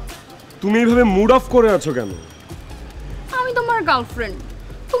 তুমি এইভাবে মুড অফ করে আছো কেন? আমি তোমার গার্লফ্রেন্ড,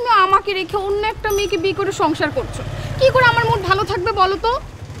 তুমি আমাকে রেখে অন্য একটা মেয়েকে বিয়ে করে সংসার করছো, কি করে আমার মুড ভালো থাকবে বলো তো?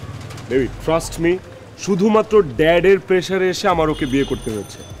 বেবি, ট্রাস্ট মি, শুধুমাত্র ড্যাডের প্রেসারে এসে আমার ওকে বিয়ে করতে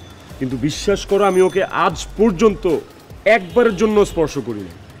হয়েছে, কিন্তু বিশ্বাস করো আমি ওকে আজ পর্যন্ত একবারের জন্য স্পর্শ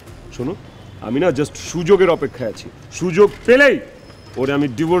করিনি। শোনো, আমি না জাস্ট সুযোগের অপেক্ষায় আছি, সুযোগ পেলেই ওরে আমি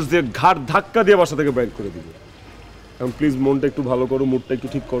ডিভোর্স দিয়ে ঘাট ধাক্কা দিয়ে বাসা থেকে বাইর করে দিব। এখন প্লিজ মনটা একটু ভালো করো, মুডটা একটু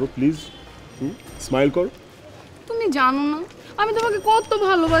ঠিক করো প্লিজ, স্মাইল করো। তুমি জানো না আমি তোমাকে কত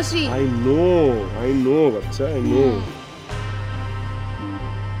ভালোবাসি। আই নো বাচ্চা, আই নো।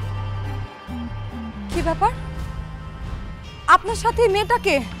 কি ব্যাপার, আপনার সাথে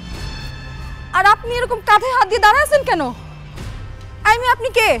মেয়েটাকে, আর আপনি এরকম কাঁধে হাত দিয়ে দাঁড়ায় আছেন কেন? আপনি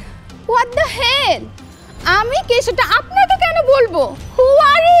কে? What the hell? আমি কে সেটা আপনাকে কেন বলবো? হু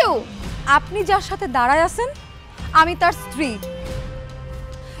আর ইউ? আপনি যার সাথে দাঁড়ায় আছেন আমি তার স্ত্রী।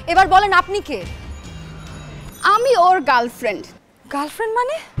 এবার বলেন আপনি কে? আমি ওর গার্লফ্রেন্ড। গার্লফ্রেন্ড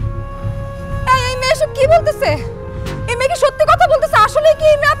মানে? এই মেয়ে সব কি বলতেছে? এই মেয়ে কি সত্যি কথা বলতেছে? আসলে কি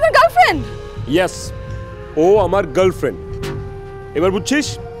এই মেয়ে আপনার গার্লফ্রেন্ড? ইয়েস, ও আমার গার্লফ্রেন্ড। এবার বুঝছিস?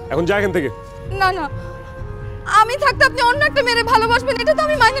 এখন যা এখান থেকে। না না, আমি থাকতে আপনি অন্য একটা মেয়েরে ভালোবাসবেন, এটা তো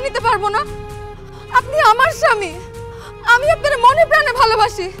আমি মাইনে নিতে পারবো না। আপনি আমার স্বামী, আমি আপনার মনে প্রাণে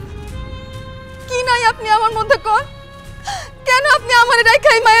ভালোবাসি। কি নাই আপনি আমার মধ্যে কর? কেন আপনি আমার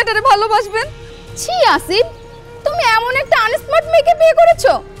রাইখাই মায়াটারে ভালোবাসবেন? ছি আসিফ, তুমি এমন একটা আনস্মার্ট মেয়েকে বিয়ে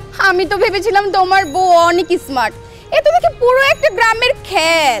করেছো। আমি তো ভেবেছিলাম তোমার বউ অনেক স্মার্ট। এ তুমি কি পুরো একটা গ্রামের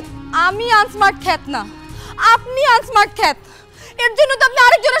খ্যাত। আমি আনস্মার্ট খ্যাত না, আপনি আনস্মার্ট খ্যাত। এর জন্য তো আপনি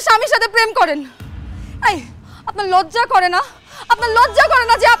আরেকজনের স্বামীর সাথে প্রেম করেন। এই, আপনার লজ্জা করে না? আপনার লজ্জা করে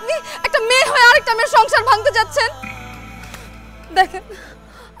না যে আপনি একটা মেয়ে হয়ে আরেকটা মেয়ের সংসার ভাঙতে যাচ্ছেন? দেখেন,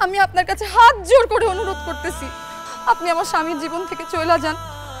 আমি আপনার কাছে হাত জোর করে অনুরোধ করতেছি, আপনি আমার স্বামীর জীবন থেকে চলে যান।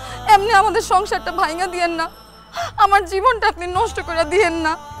 এমনি আমাদের সংসারটা ভাঙা দিয়েন না, আমার জীবনটা আপনি নষ্ট করে দিয়েন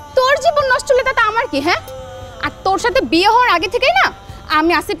না। তোর জীবন নষ্ট হলে তাতে আমার কি? হ্যাঁ, আর তোর সাথে বিয়ে হওয়ার আগে থেকেই না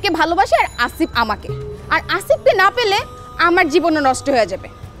আমি আসিফকে ভালোবাসি, আর আসিফ আমাকে। আর আসিফকে না পেলে আমার জীবনও নষ্ট হয়ে যাবে।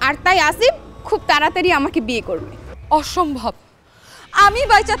 আর তাই আসিফ খুব তাড়াতাড়ি আমাকে বিয়ে করবে। অসম্ভব, আমি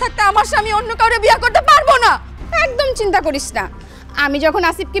বাইচা থাকতে আমার স্বামী অন্য কাউকে বিয়ে করতে পারবো না। একদম চিন্তা করিস না, আমি যখন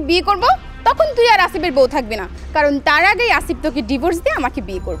আসিফকে বিয়ে করব তখন তুই আর আসিফের বউ থাকবি না, কারণ তার আগেই আসিফ তোকে ডিভোর্স দিয়ে আমাকে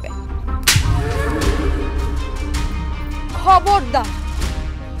বিয়ে করবে। খবরদার,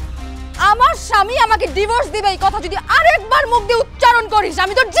 আমার স্বামী আমাকে ডিভোর্স দিবে এই কথা যদি আরেকবার মুখ দিয়ে উচ্চারণ করিস,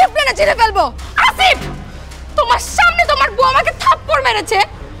 আমি তোর জিভ টেনে ছিঁড়ে ফেলবো। আসিফ, তোমার সামনে তোমার বউ আমাকে থাপ্পড় মেরেছে,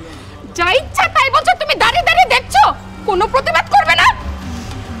 যা ইচ্ছা তাই বলছো, তুমি দাঁড়িয়ে দাঁড়িয়ে দেখছো, কোনো প্রতিবাদ করবে না?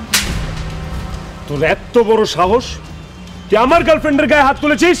 তোর এত বড় সাহস, তুই আমার গার্লফ্রেন্ডের গায়ে হাত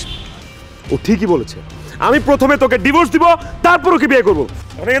তুলেছিস? ও ঠিকই বলেছে, আমি প্রথমে তোকে ডিভোর্স দিব, তারপর ওকে বিয়ে করবো।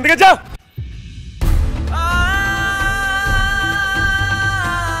 এখান থেকে যা।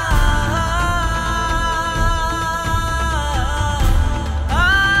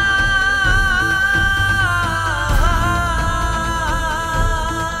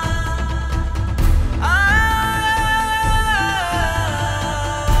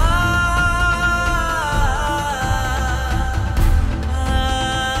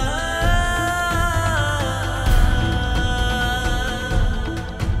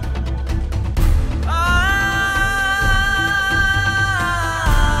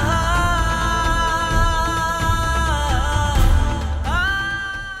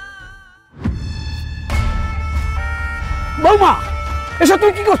 বৌমা, এসব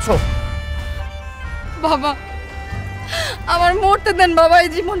তুমি কি করছো? বাবা, আমার মরতে দেন বাবা, এই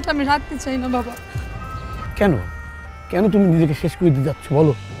জীবনটা আমি রাখতে চাই না বাবা। কেন কেন তুমি নিজেকে শেষ করে দিতে যাচ্ছ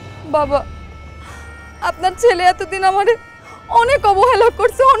বলো? বাবা, আপনার ছেলে এতদিন আমারে অনেক অবহেলা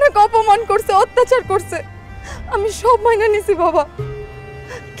করছে, অনেক অপমান করছে, অত্যাচার করছে, আমি সব মাইনে নিছি বাবা।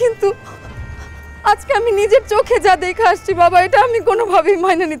 কিন্তু আজকে আমি নিজের চোখে যা দেখে আসছি বাবা, এটা আমি কোনোভাবেই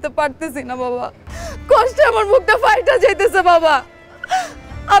মাইনে নিতে পারতেছি না বাবা। কষ্টে আমার মুখটা ফাইটা যাইতেছে বাবা,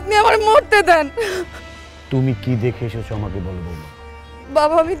 আপনি আমার মরতে দেন। তুমি কি দেখে এসেছো আমাকে বলো বৌমা।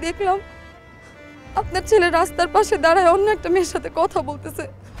 বাবা, আমি দেখলাম আপনার ছেলে রাস্তার পাশে দাঁড়ায় অন্য একটা মেয়ের সাথে কথা বলতেছে।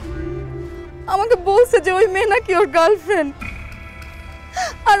 আমাকে বলছে যে ওই মেয়ে নাকি ওর গার্লফ্রেন্ড,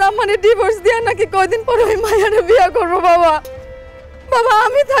 আর আমারে ডিভোর্স দিয়ে নাকি কয়দিন পরে ওই মায়ারে বিয়ে করবো বাবা। বাবা,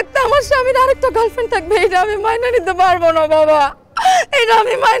 আমি থাকতে আমার স্বামীর আরেকটা গার্লফ্রেন্ড থাকবে, এটা আমি মাইনে নিতে পারবো না বাবা, এটা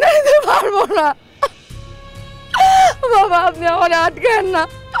আমি মাইনে নিতে পারবো না বাবা। আপনি আমার আটকেন না,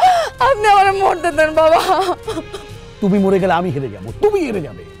 আপনি আমার মরতে দেন বাবা। তুমি মরে গেলে আমি হেরে যাব, তুমি হেরে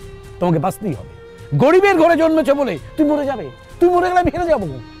যাবে, তোমাকে বাঁচতেই হবে। গরিবের ঘরে জন্মেছো বলে তুমি মরে যাবে, তুমি মরে গেলে আমি হেরে যাব।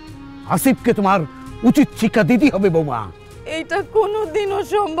 আসিফকে তোমার উচিত শিক্ষা দিতেই হবে বৌমা। এইটা কোনোদিনও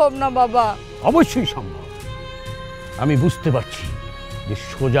সম্ভব না বাবা। অবশ্যই সম্ভব। আমি বুঝতে পারছি যে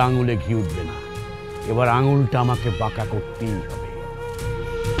সোজা আঙুলে ঘি উঠবে না, এবার আঙুলটা আমাকে বাঁকা করতেই হবে।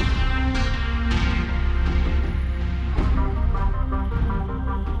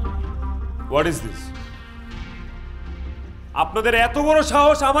 What is this? আপনাদের এত বড়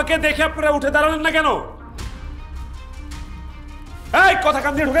সাহস, আমাকে দেখে আপনারা উঠে দাঁড়ালেন না কেন? এই কথা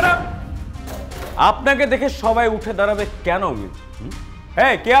কান দিয়ে ঢোকে না। আপনাকে দেখে সবাই উঠে দাঁড়াবে কেন?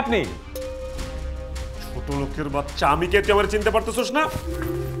 হ্যাঁ, কে আপনি? ছোট লোকের বাচ্চা, আমি কে তুই আমার চিনতে পারতেছিস না?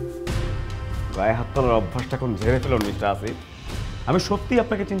 গায়ে হাত তোলার অভ্যাসটা কোন ঝেড়ে ফেলুন মিস্টার আসিফ। আমি সত্যিই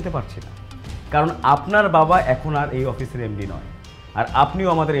আপনাকে চিনতে পারছি না, কারণ আপনার বাবা এখন আর এই অফিসের এমডি নয়, আর আপনিও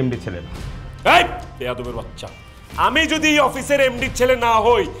আমাদের এমডি ছিলেন। এই বেয়াদবের বাচ্চা, আমি যদি এই অফিসের এমডি ছেলে না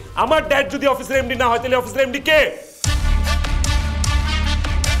হই, আমার ড্যাড যদি অফিসের এমডি না হয়, তাহলে অফিসের এমডি কে?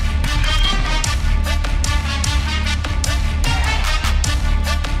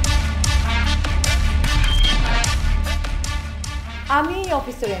 আমি এই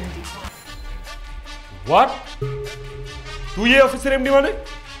অফিসের এমডি। হোয়াট? তুই এই অফিসের এমডি মানে?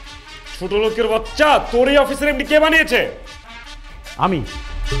 ছোট লোকের বাচ্চা, তোর এই অফিসের এমডি কে বানিয়েছে? আমি।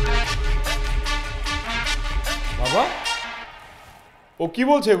 বাবা, ও কি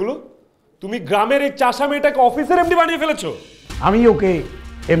বলছে এগুলো? তুমি গ্রামের এই চাষা মেয়েটাকে অফিসের এমডি বানিয়ে ফেলেছো? আমি ওকে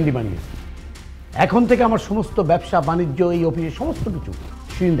এমডি বানিয়েছি। এখন থেকে আমার সমস্ত ব্যবসা বাণিজ্য এই অফিসের সমস্ত কিছু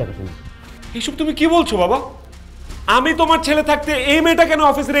শিরিন দেখাশোনা। এইসব তুমি কি বলছো বাবা? আমি তোমার ছেলে থাকতে এই মেয়েটা কেন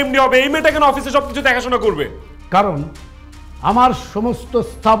অফিসের এমডি হবে? এই মেয়েটা কেন অফিসে সবকিছু দেখাশোনা করবে? কারণ আমার সমস্ত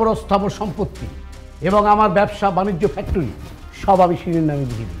স্থাবর অস্থাবর সম্পত্তি এবং আমার ব্যবসা বাণিজ্য ফ্যাক্টরি সব আমি শিরিনের নামে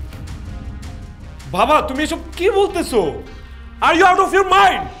লিখে দিই। বাবা তুমি এসব কি বলতেছো? Are you out of your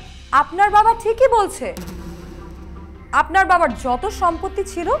mind? আপনার বাবা ঠিকই বলছে। আপনার বাবার যত সম্পত্তি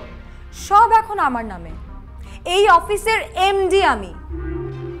ছিল সব এখন আমার নামে। এই অফিসের এমডি আমি।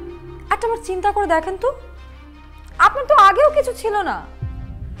 একটাবার চিন্তা করে দেখেন তো, আপনার তো আগেও কিছু ছিল না।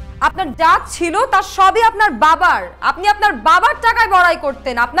 আপনার যা ছিল তার সবই আপনার বাবার। আপনি আপনার বাবার টাকায় বড়াই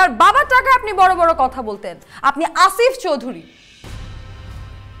করতেন, আপনার বাবার টাকায় আপনি বড় বড় কথা বলতেন। আপনি আসিফ চৌধুরী।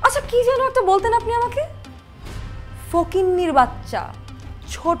 আচ্ছা কি যেন একটা বলতেন আপনি আমাকে? ফকিন্নির বাচ্চা,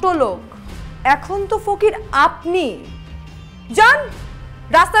 ছোট লোক। এখন তো ফকির আপনি। যান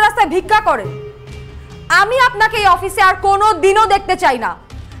রাস্তায় রাস্তায় ভিক্ষা করেন। আমি আপনাকে এই অফিসে আর কোনো দিনও দেখতে চাই না।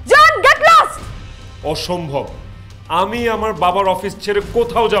 যান, গেট লস্ট। অসম্ভব। আমি আমার বাবার অফিস ছেড়ে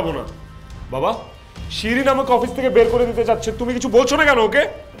কোথাও যাব না। বাবা, শিরিন আমাকে অফিস থেকে বের করে দিতে যাচ্ছে, তুমি কিছু বলছো না কেন ওকে?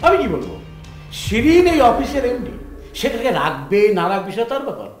 আমি কি বলবো? শিরিন এই অফিসের এমডি, সেটাকে রাখবে না রাখবে সেটা তার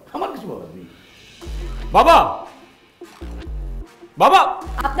ব্যাপার, আমার কিছু বলার নেই। বাবা, বাবা,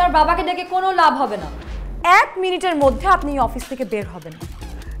 আপনার বাবাকে ডেকে কোনো লাভ হবে না। 1 মিনিটের মধ্যে আপনি এই অফিস থেকে বের হবেন,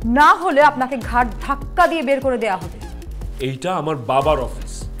 না হলে আপনাকে ঘাট ধাক্কা দিয়ে বের করে দেয়া হবে। এইটা আমার বাবার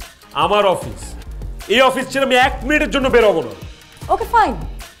অফিস, আমার অফিস। এই অফিস ছেড়ে আমি 1 মিনিটের জন্য বের হবো না। ওকে ফাইন,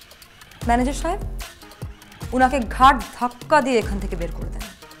 ম্যানেজার সাহেব উনাকে ঘাট ধাক্কা দিয়ে এখান থেকে বের করে দেন।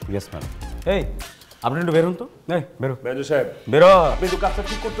 Yes madam. এই আপনি একটু বেরোন তো। এই বেরো ম্যানেজার সাহেব, বেরো। আপনি তো কাজটা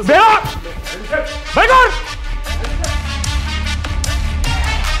ঠিক করতেছেন। বেরো, বের কর।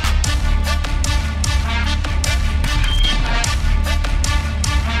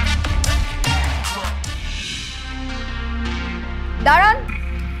 দাঁড়ান।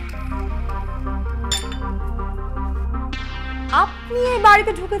 আপনি এই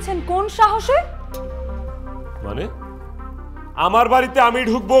বাড়িতে ঢুকেছেন কোন সাহসে? মানে আমার বাড়িতে আমি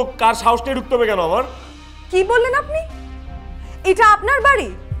ঢুকবো, কার সাহসটা ঢুকতে হবে কেন আমার? কি বললেন আপনি? এটা আপনার বাড়ি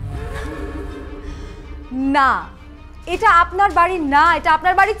না? এটা আপনার বাড়ি না, এটা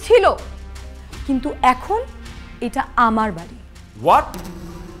আপনার বাড়ি ছিল, কিন্তু এখন এটা আমার বাড়ি। হোয়াট?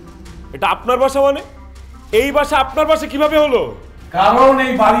 এটা আপনার বাসা মানে? এই বাসা আপনার বাসা কিভাবে হলো? কারণ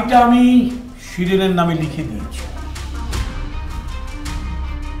এই বাড়িটা আমি শিরিনের নামে লিখে দিয়েছি।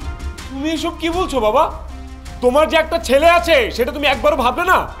 তুমি এসব কি বলছো বাবা? তোমার যে একটা ছেলে আছে সেটা তুমি একবারও ভাবলে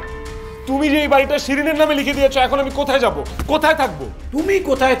না? তুমি যে এই বাড়িটা শিরিনের নামে লিখে দিয়েছো, এখন আমি কোথায় যাব, কোথায় থাকবো? তুমি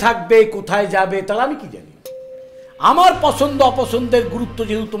কোথায় থাকবে, কোথায় যাবে তার আমি কি জানি? আমার পছন্দ অপছন্দের গুরুত্ব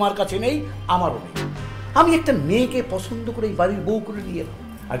যেহেতু তোমার কাছে নেই, আমারও নেই। আমি একটা মেয়েকে পছন্দ করে এই বাড়ির বউ করে নিয়ে এলাম,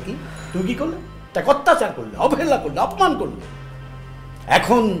 আর কি তুমি কি করলে? তাকে অত্যাচার করলে, অবহেলা করলে, অপমান করলে।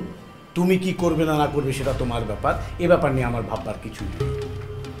 এখন তুমি কি করবে না না করবে সেটা তোমার ব্যাপার, এ ব্যাপার নিয়ে আমার ভাববার কিছু নেই।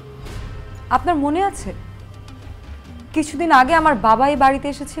 আপনার মনে আছে কিছুদিন আগে আমার বাবা এই বাড়িতে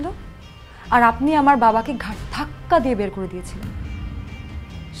এসেছিল আর আপনি আমার বাবাকে ঘাট ধাক্কা দিয়ে বের করে দিয়েছিলেন?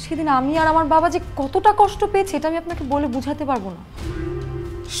 সেদিন আমি আর আমার বাবা যে কতটা কষ্ট পেয়েছে এটা আমি আপনাকে বলে বোঝাতে পারবো না।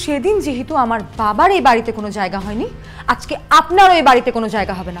 সেদিন যেহেতু আমার বাবার এই বাড়িতে কোনো জায়গা হয়নি, আজকে আপনারও এই বাড়িতে কোনো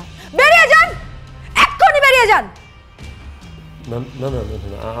জায়গা হবে না। বেরিয়ে যান, এক্ষুনি বেরিয়ে যান। না না না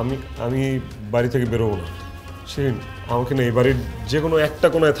না, আমি বাড়ি থেকে বেরোবো না। শিরিন, আমাকে না এই বাড়ির যে কোনো একটা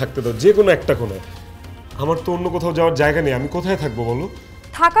কোনায় থাকতে দাও, যে কোনো একটা কোনায়। আমার তো অন্য কোথাও যাওয়ার জায়গা নেই, আমি কোথায় থাকবো বলো?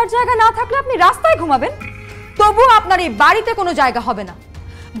 থাকার জায়গা না থাকলে আপনি রাস্তায় ঘুমাবেন, তবুও আপনার এই বাড়িতে কোনো জায়গা হবে না।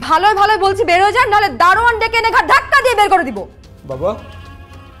 ভালোই ভালোই বলছি বেরোয় যান, নাহলে দারোয়ান ডেকে এনে ঘাট ধাক্কা দিয়ে বের করে দিব। বাবা,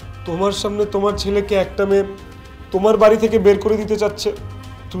 তোমার সামনে তোমার ছেলেকে একটা মেয়ে তোমার বাড়ি থেকে বের করে দিতে চাচ্ছে,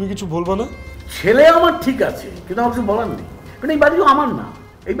 তুমি কিছু বলবো না? ছেলে আমার ঠিক আছে, কিন্তু আমার কিছু বলার নেই, কারণ এই বাড়িও আমার না,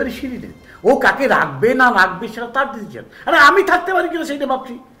 এই বাড়ি শিরিনের। ও কাকে রাখবে না রাখবে সেটা তার ডিসিশন। আরে আমি থাকতে পারি কিনা সেইটা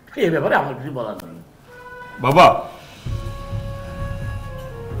ভাবছি, এই ব্যাপারে আমার কিছু বলার নেই। বাবা,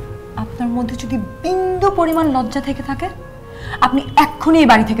 আপনার মধ্যে যদি বিন্দু পরিমাণ লজ্জা থেকে থাকে, আপনি এক্ষুনি এই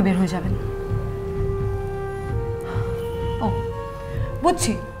বাড়ি থেকে বের হয়ে যাবেন। ও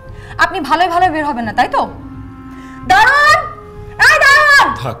বুঝছি, আপনি ভালোই ভালোই বের হবেন না, তাই তো? দারোয়ান, এই দারোয়ান!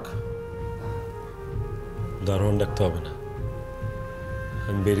 থাক, দারোয়ান ডাকতে হবে না,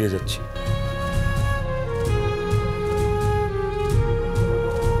 আমি বেরিয়ে যাচ্ছি।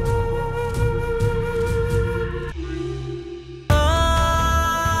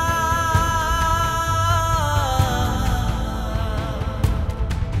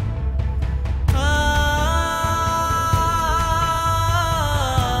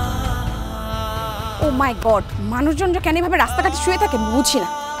 মাই গড, মানুষজন কেন এভাবে রাস্তাঘাটে শুয়ে থাকে বুঝি না।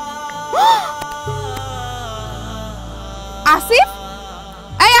 আসিফ,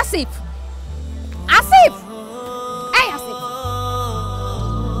 এই আসিফ, আসিফ, এই আসিফ।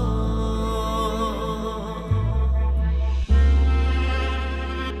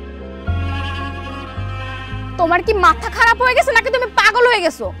 তোমার কি মাথা খারাপ হয়ে গেছে নাকি তুমি পাগল হয়ে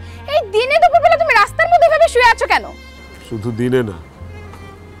গেছো? এই দিনে দুপুরবেলা তুমি রাস্তার মধ্যে এভাবে শুয়ে আছো কেন? শুধু দিনে না,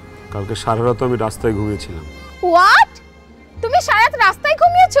 কালকে সারা রাত আমি রাস্তায় ঘুমিয়েছিলাম। হোয়াট? তুমি সারা রাত রাস্তায়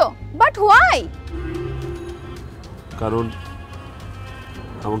ঘুমিয়েছো? But why? কারণ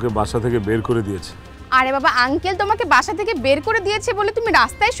আমাকে বাসা থেকে বের করে দিয়েছে। আরে বাবা, আঙ্কেল তোমাকে বাসা থেকে বের করে দিয়েছে বলে তুমি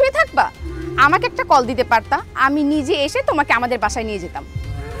রাস্তায় শুয়ে থাকবা? আমাকে একটা কল দিতে পারতা, আমি নিজে এসে তোমাকে আমাদের বাসায় নিয়ে যেতাম।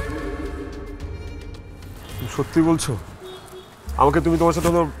 সত্যি বলছো? আমাকে তুমি তোমার সাথে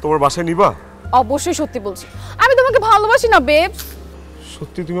তোমার বাসায় নিবা? অবশ্যই সত্যি বলছি, আমি তোমাকে ভালোবাসি না বেব।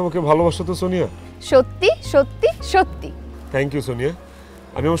 সত্যি তুমি আমাকে ভালোবাসো তো সোনিয়া? সত্যি সত্যি সত্যি। থ্যাংক ইউ সোনিয়া,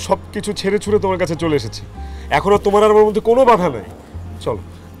 আমি আমার সব কিছু ছেড়ে ছুড়ে তোমার কাছে চলে এসেছি। এখন আর তোমার আর আমার মধ্যে কোনো বাধা নাই। চলো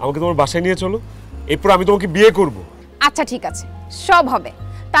আমাকে তোমার বাসায় নিয়ে চলো, এরপর আমি তোমাকে বিয়ে করব। আচ্ছা ঠিক আছে, সব হবে।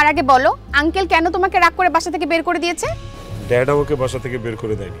 তার আগে বলো, আঙ্কেল কেন তোমাকে রাগ করে বাসা থেকে বের করে দিয়েছে? ড্যাড আমাকে বাসা থেকে বের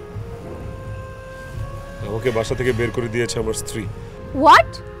করে দেয়নি, আমাকে বাসা থেকে বের করে দিয়েছে আমার স্ত্রী।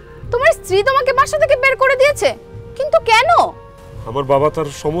 হোয়াট? তোমার স্ত্রী তোমাকে বাসা থেকে বের করে দিয়েছে? কিন্তু কেন? আমার বাবা তার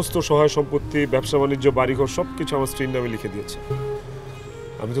সমস্ত সহায় সম্পত্তি, ব্যবসা বাণিজ্য, বাড়িঘর সবকিছু আমার স্ত্রীর নামে লিখে দিয়েছে।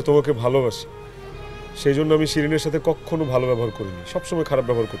 আমি তো তোমাকে ভালোবাসি, সেই জন্য আমি শিরিনের সাথে কখনো ভালো ব্যবহার করিনি, সবসময় খারাপ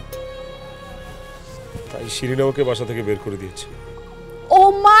ব্যবহার করি। তাই শিরিন আমাকে বাসা থেকে বের করে দিয়েছে। ও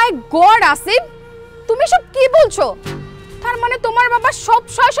মাই গড আসিফ, তুমি সব কি বলছো? তার মানে তোমার বাবা সব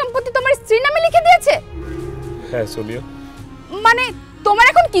সয় সম্পত্তি তোমার স্ত্রীর নামে লিখে দিয়েছে? হ্যাঁ সোনিয়া। মানে তোমার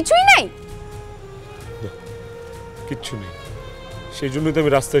এখন কিছুই নাই? কিচ্ছু নেই, সেই জন্যই তো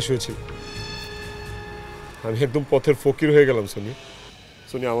আমি রাস্তায় শুয়েছি। আমি একদম পথের ফকির হয়ে গেলাম সোনিয়া।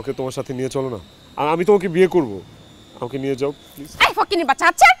 সোনিয়া আমাকে তোমার সাথে নিয়ে চলো না, আমি তোমাকে বিয়ে করব। আমাকে নিয়ে যাও প্লিজ। এই ফকিনের বাচ্চা,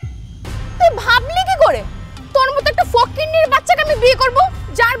 আচ্ছা তুই ভাবলি কি করে তোর মতো একটা ফকিনের বাচ্চাকে আমি বিয়ে করব,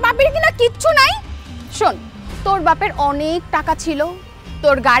 যার বাপের কিনা কিচ্ছু নাই? শোন, তোর বাপের অনেক টাকা ছিল,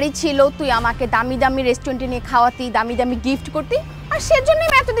 তোর গাড়ি ছিল, তুই আমাকে দামি দামি রেস্টুরেন্টে নিয়ে খাওয়াতি, দামি দামি গিফট করতি, আর সেজন্যই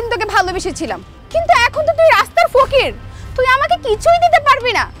আমি এতদিন তোকে ভালোবেসেছিলাম। কিন্তু এখন তো তুই রাস্তার ফকির, তুই আমাকে কিছুই দিতে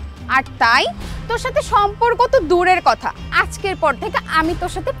পারবি না। আর তাই তোর সাথে সম্পর্ক তো দূরের কথা, আজকের পর থেকে আমি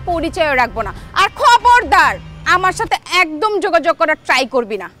তোর সাথে পরিচয় রাখবো না। আর খবরদার আমার সাথে একদম যোগাযোগ করার ট্রাই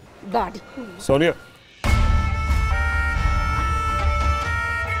করবি না। গাড়ি সোনিয়া,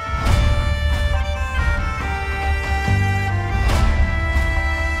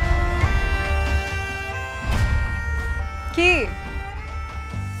 কি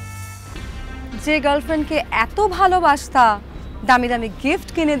যে গার্লফ্রেন্ডকে এত ভালোবাসতা, দামি দামি গিফট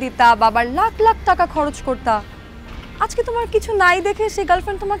কিনে দিতা, বাবার লাখ লাখ টাকা খরচ করতা, আজকে তোমার কিছু নাই দেখে সেই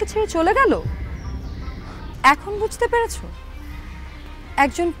গার্লফ্রেন্ড তোমাকে ছেড়ে চলে গেল? এখন বুঝতে পেরেছো,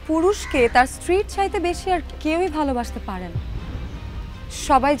 একজন পুরুষকে তার স্ত্রীর চাইতে বেশি আর কেউই ভালোবাসতে পারে না।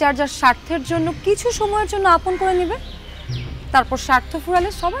 সবাই যার যার স্বার্থের জন্য কিছু সময়ের জন্য আপন করে নেবে, তারপর স্বার্থ ফুরালে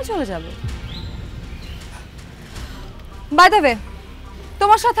সবাই চলে যাবে। বাই দ্য ওয়ে,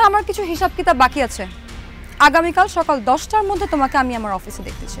 তোমার সাথে আমার কিছু হিসাব কিতাব বাকি আছে। আগামীকাল সকাল 10টার মধ্যে তোমাকে আমি আমার অফিসে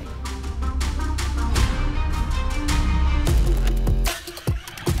দেখতে চাই।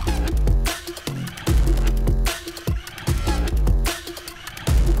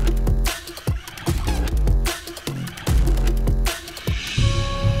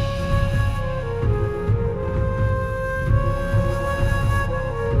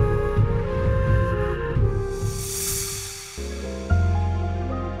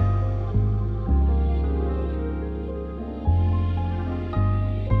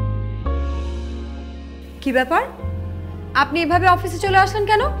 কি ব্যাপার, আপনি এভাবে অফিসে চলে আসলেন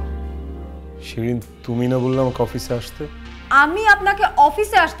কেন? শিরিন, তুমি না বললে আমাকে অফিসে আসতে? আমি আপনাকে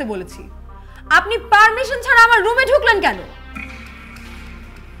অফিসে আসতে বলেছি, আপনি পারমিশন ছাড়া আমার রুমে ঢুকলেন কেন?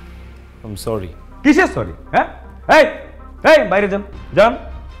 I am sorry. কিসের সরি? হ্যাঁ, এই এই বাইরে যান, যান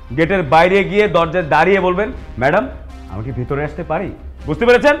গেটের বাইরে গিয়ে দরজায় দাঁড়িয়ে বলবেন, ম্যাডাম আমি কি ভিতরে আসতে পারি? বুঝতে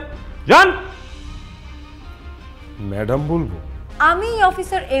পেরেছেন? যান। ম্যাডাম বলবো? আমি এই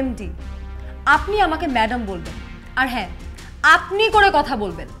অফিসের এমডি, আপনি আমাকে ম্যাডাম বলবেন। আর হ্যাঁ, আপনি করে কথা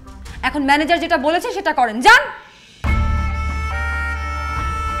বলবেন। এখন ম্যানেজার যেটা বলেছে সেটা করেন, যান।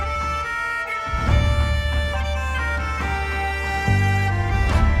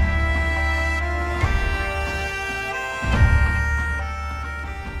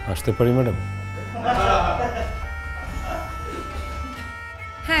 আসতে পারি ম্যাডাম?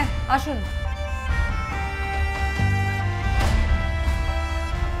 হ্যাঁ আসুন।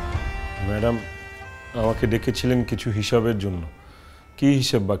 ম্যাডাম, আমাকে ডেকেছিলেন কিছু হিসাবের জন্য। কি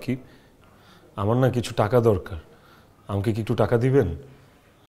হিসাব বাকি? আমার না কিছু টাকা দরকার, আমাকে কি একটু টাকা দিবেন?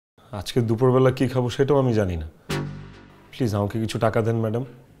 আজকে দুপুরবেলা কি খাবো সেটাও আমি জানি না। প্লিজ আমাকে কিছু টাকা দেন ম্যাডাম।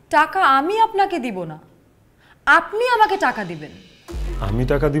 টাকা আমি আপনাকে দিব না, আপনি আমাকে টাকা দিবেন। আমি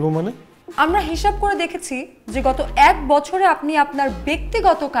টাকা দিব মানে? আমরা হিসাব করে দেখেছি যে গত 1 বছরে আপনি আপনার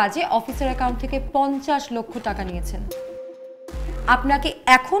ব্যক্তিগত কাজে অফিসের অ্যাকাউন্ট থেকে 50 লক্ষ টাকা নিয়েছেন। আপনাকে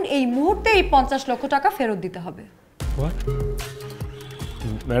এখন এই মুহূর্তে এই 50 লক্ষ টাকা ফেরত দিতে হবে।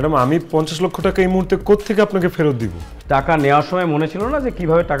 ম্যাডাম আমি 50 লক্ষ টাকা এই মুহূর্তে কোত্থেকে আপনাকে ফেরত দিব? টাকা নেওয়ার সময় মনে ছিল না যে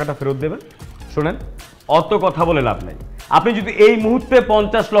কিভাবে টাকাটা ফেরত দেবেন? শুনেন, অত কথা বলে লাভ নেই। আপনি যদি এই মুহূর্তে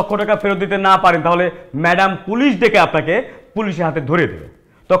 50 লক্ষ টাকা ফেরত দিতে না পারেন তাহলে ম্যাডাম পুলিশ ডেকে আপনাকে পুলিশের হাতে ধরে দেবে।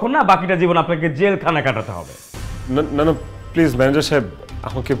 তখন না বাকিটা জীবন আপনাকে জেলখানা কাটাতে হবে। না না প্লিজ ম্যানেজার সাহেব,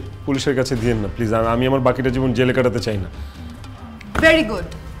 আমাকে পুলিশের কাছে দিয়েন না প্লিজ। আমি আমার বাকিটা জীবন জেলে কাটাতে চাই না। ভেরি গুড,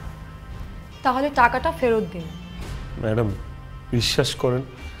 তাহলে টাকাটা ফেরত দিন। ম্যাডাম বিশ্বাস করেন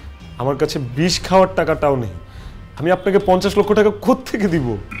আমার কাছে বিষ খাওয়ার টাকাটাও নেই। আমি আপনাকে 50 লক্ষ টাকা কোত্থেকে দিব?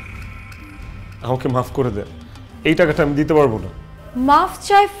 আমাকে মাফ করে দেন, এই টাকাটা আমি দিতে পারবো না। মাফ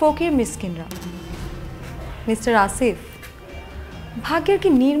চাই ফকির মিসকিনরা। মিস্টার আসিফ, ভাগ্যের কি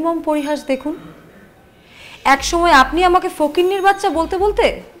নির্মম পরিহাস দেখুন। এক সময় আপনি আমাকে ফকিরনির বাচ্চা বলতে বলতে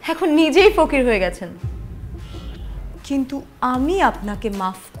এখন নিজেই ফকির হয়ে গেছেন। কিন্তু আমি আপনাকে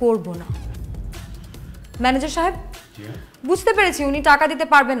মাফ করব না। ম্যানেজার সাহেব, বুঝতে পেরেছি উনি টাকা দিতে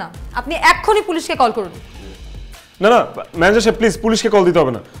পারবে না, আপনি এক্ষুনি পুলিশকে কল করুন। না না ম্যানেজার সাহেব প্লিজ পুলিশকে কল দিতে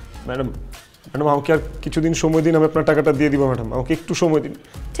হবে না। ম্যাডাম ম্যাডাম আমাকে আর কিছুদিন সময় দিন, আমি আপনার টাকাটা দিয়ে দিব। ম্যাডাম আমাকে একটু সময় দিন।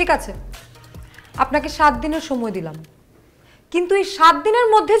 ঠিক আছে, আপনাকে 7 দিনের সময় দিলাম, কিন্তু এই 7 দিনের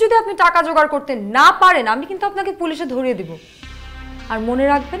মধ্যে যদি আপনি টাকা জোগাড় করতে না পারেন আমি কিন্তু আপনাকে পুলিশে ধরিয়ে দিব। আর মনে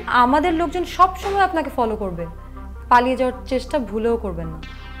রাখবেন আমাদের লোকজন সব সময় আপনাকে ফলো করবে, পালিয়ে যাওয়ার চেষ্টা ভুলেও করবেন না।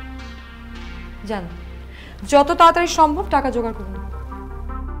 যান, যত তাড়াতাড়ি সম্ভব টাকা জোগাড় করুন।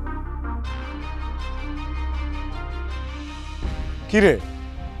 কি রে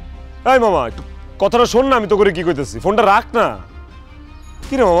এই মামা, একটু কথাটা শোন না, আমি তো করে কি কইতেছি। ফোনটা রাখ না।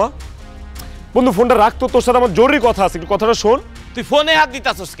 কি রে মামা? বন্ধু ফোনটা রাখ তো, তোর সাথে আমার জরুরি কথা আছে, একটু কথাটা শোন। তুই ফোনে হাত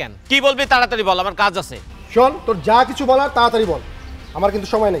দিতাছস কেন? কি বলবি তাড়াতাড়ি বল, আমার কাজ আছে। শোন, তোর যা কিছু বলার তাড়াতাড়ি বল, আমার কিন্তু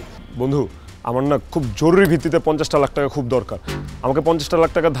সময় নেই। বন্ধু আমার না খুব জরুরি ভিত্তিতে 50টা লাখ টাকা খুব দরকার। আমাকে 50টা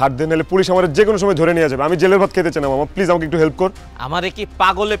লাখ টাকা ধার দেন, নাহলে পুলিশ আমার যে কোনো সময় ধরে নিয়ে যাবে। আমি জেলের ভাত খেতে চাই না মামা, প্লিজ আমাকে একটু হেল্প কর। আমারে কি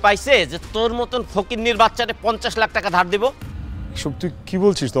পাগলে পাইছে যে তোর মতন ফকিন্নির বাচ্চারে 50 লাখ টাকা ধার দেব? এসব তুই কি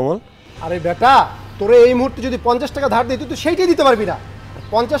বলছিস তমাল? আরে বেটা, তোরে এই মুহূর্তে যদি 50 টাকা ধার দিই তুই তো সেইটাই দিতে পারবি না।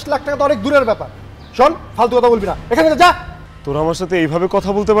 50 লাখ টাকা তো অনেক দূরের ব্যাপার। শোন, ফালতু কথা বলবি না, এখান থেকে যা। তোরা আমার সাথে এইভাবে কথা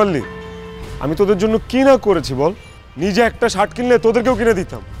বলতে পারলি? আমি তোদের জন্য কি না করেছি বল? নিজে একটা শার্ট কিনলে তোদেরকেও কিনে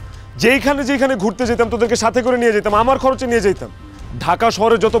দিতাম, যেইখানে ঘুরতে যেতাম তোদেরকে সাথে করে নিয়ে যেতাম, আমার খরচে নিয়ে যেতাম। ঢাকা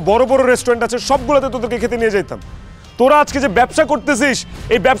শহরে যত বড় বড় রেস্টুরেন্ট আছে সবগুলোতে তোদেরকে খেতে নিয়ে যেতাম। তোরা আজকে যে ব্যবসা করতেছিস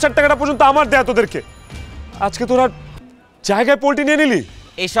এই ব্যবসার টাকাটা পর্যন্ত আমার দেয়া তোদেরকে। আজকে তোরা জায়গায় পোল্ট্রি নিয়ে নিলি।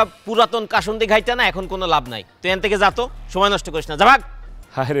 এইসব পুরাতন কাসন্দি ঘাইটা না এখন কোনো লাভ নাই। তুই এখান থেকে যা, তো সময় নষ্ট করিস না, যা ভাগ।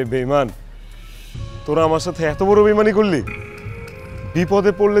 হায় রে বেঈমান, তোরা আমার সাথে এত বড় বেঈমানি করলি?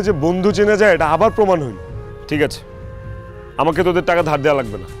 বিপদে পড়লে যে বন্ধু চেনা যায় এটা আবার প্রমাণ হইল। ঠিক আছে, আমাকে তোদের টাকা ধার দেওয়া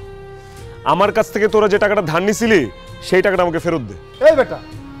লাগবে না। আমার কাছ থেকে তোরা যে টাকাটা ধার নিছিলি সেই টাকাটা আমাকে ফেরত দে। এই বেটা,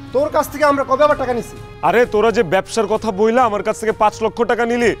 তোর কাছ থেকে আমরা কবে আবার টাকা নিছি? আরে তোরা যে ব্যবসার কথা বইলা আমার কাছ থেকে 5 লক্ষ টাকা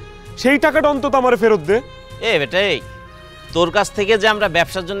নিলি সেই টাকাটা অন্তত আমারে ফেরত দে। এ বেটা, এই তোর কাছ থেকে যে আমরা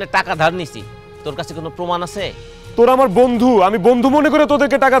ব্যবসার জন্য টাকা ধার নিছি তোর কাছে কোনো প্রমাণ আছে? তোরা আমার বন্ধু, আমি বন্ধু মনে করে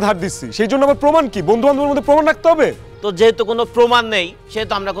তোদেরকে টাকা ধার দিচ্ছি, সেই জন্য আমার প্রমাণ কি? বন্ধু বান্ধবের মধ্যে প্রমাণ রাখতে হবে। তো যেহেতু কোনো প্রমাণ নেই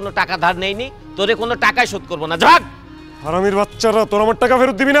সেহেতু আমরা কোনো টাকা ধার নেইনি, তোরে কোনো টাকাই শোধ করবো না, ভাগ। হারামির বাচ্চারা, তোরা আমার টাকা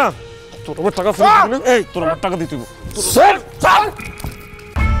ফেরত দিবি না? তোর আমার টাকা ফেরত দিবি না? এই তোর আমার টাকা দিতে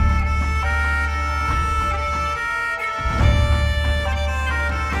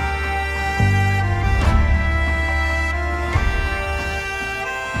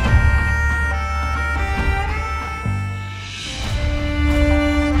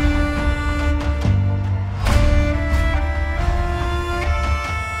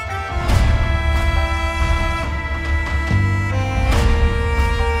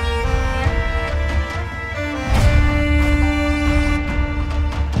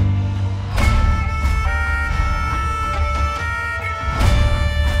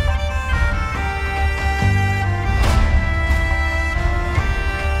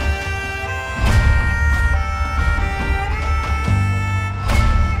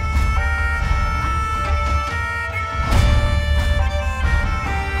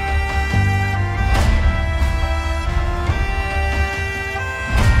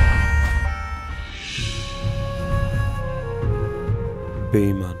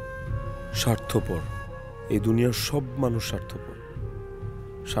বেঈমান, স্বার্থপর। এই দুনিয়ার সব মানুষ স্বার্থপর।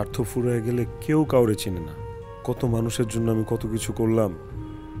 স্বার্থ ফুরিয়ে গেলে কেউ কাউরে চিনে না। কত মানুষের জন্য আমি কত কিছু করলাম,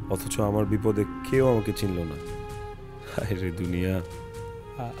 অথচ আমার বিপদে কেউ আমাকে চিনল না। হায় রে দুনিয়া,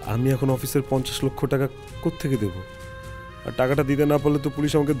 আমি এখন অফিসের 50 লক্ষ টাকা কোত্থেকে দেব? আর টাকাটা দিতে না পারলে তো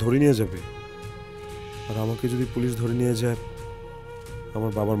পুলিশ আমাকে ধরে নিয়ে যাবে। আর আমাকে যদি পুলিশ ধরে নিয়ে যায়,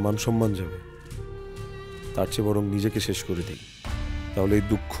 আমার বাবার মান সম্মান যাবে। তার চেয়ে বরং নিজেকে শেষ করে দিই, তাহলে এই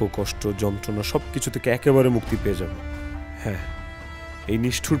দুঃখ, কষ্ট, যন্ত্রণা সব কিছু থেকে একেবারে মুক্তি পেয়ে যাব। হ্যাঁ, এই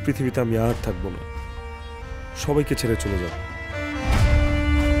নিষ্ঠুর পৃথিবীতে আমি আর থাকবো না, সবাইকে ছেড়ে চলে যাব।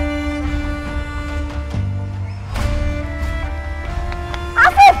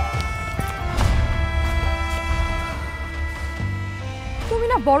 তুমি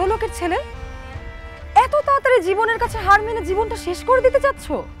না বড় লোকের ছেলে, এত তাড়াতাড়ি জীবনের কাছে হার মেনে জীবনটা শেষ করে দিতে চাচ্ছ?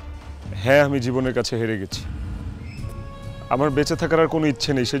 হ্যাঁ, আমি জীবনের কাছে হেরে গেছি। আমার বেঁচে থাকার আর কোনো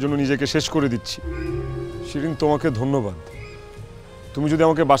ইচ্ছে নেই, সেজন্য নিজেকে শেষ করে দিচ্ছি। শিরিন, তোমাকে ধন্যবাদ। তুমি যদি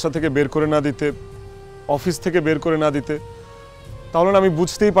আমাকে বাসা থেকে বের করে না দিতে, অফিস থেকে বের করে না দিতে, তাহলে আমি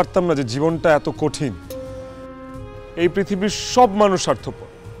বুঝতেই পারতাম না যে জীবনটা এত কঠিন। এই পৃথিবীর সব মানুষ স্বার্থপর।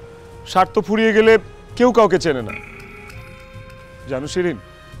 স্বার্থ ফুরিয়ে গেলে কেউ কাউকে চেনে না। জানো শিরিন,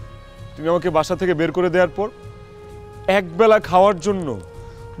 তুমি আমাকে বাসা থেকে বের করে দেওয়ার পর একবেলা খাওয়ার জন্য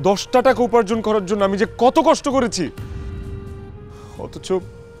 10টা টাকা উপার্জন করার জন্য আমি যে কত কষ্ট করেছি, অথচ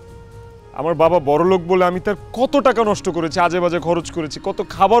আমার বাবা বড় লোক বলে আমি তার কত টাকা নষ্ট করেছি, আজে বাজে খরচ করেছি, কত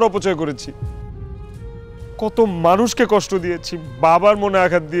খাবার অপচয় করেছি, কত মানুষকে কষ্ট দিয়েছি, বাবার মনে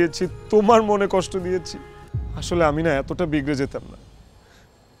আঘাত দিয়েছি, তোমার মনে কষ্ট দিয়েছি। আসলে আমি না এতটা বিগড়ে যেতাম না।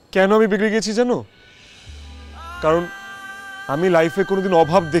 কেন আমি বিগড়ে গেছি জানো? কারণ আমি লাইফে কোনোদিন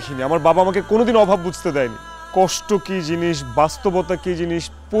অভাব দেখিনি। আমার বাবা আমাকে কোনোদিন অভাব বুঝতে দেয়নি। কষ্ট কি জিনিস, বাস্তবতা কি জিনিস,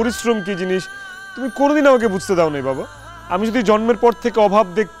 পরিশ্রম কি জিনিস, তুমি কোনোদিন আমাকে বুঝতে দাও নাই বাবা। আমি যদি জন্মের পর থেকে অভাব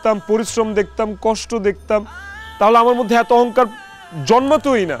দেখতাম, পরিশ্রম দেখতাম, কষ্ট দেখতাম, তাহলে আমার মধ্যে এত অহংকার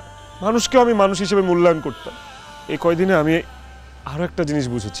জন্মাতই না। মানুষকেও আমি মানুষ হিসেবে মূল্যায়ন করতাম। এই কয়দিনে আমি আরো একটা জিনিস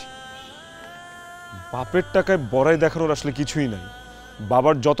বুঝেছি, বাপের টাকায় বড়াই দেখানোর আসলে কিছুই নাই।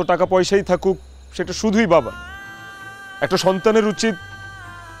 বাবার যত টাকা পয়সাই থাকুক, সেটা শুধুই বাবা। একটা সন্তানের উচিত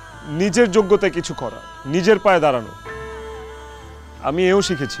নিজের যোগ্যতায় কিছু করা, নিজের পায়ে দাঁড়ানো। আমি এও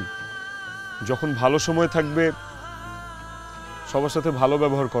শিখেছি, যখন ভালো সময় থাকবে সবার সাথে ভালো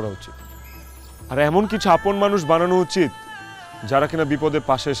ব্যবহার করা উচিত। আর এমন কিছু আপন মানুষ বানানো উচিত যারা কিনা বিপদে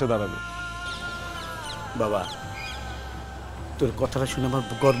পাশে এসে দাঁড়াবে। বাবা, তোর কথাটা শুনে আমার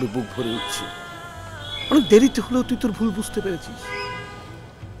গর্বে বুক ভরে উঠছে। অনেক দেরিতে হলেও তুই তোর ভুল বুঝতে পেরেছিস।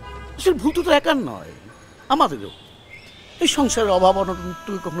 আসলে ভুল তো তোর একার নয়, আমাদেরও। এই সংসারের অভাব অনটন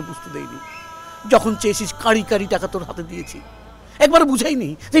তুই কখনো বুঝতে দেয়নি। যখন চেয়েছিস কাঁড়ি কাঁড়ি টাকা তোর হাতে দিয়েছি, একবার বুঝাইনি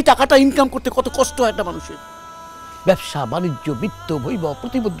যে এই টাকাটা ইনকাম করতে কত কষ্ট হয় একটা মানুষের। ব্যবসা বাণিজ্য, বিত্ত, বৈভব,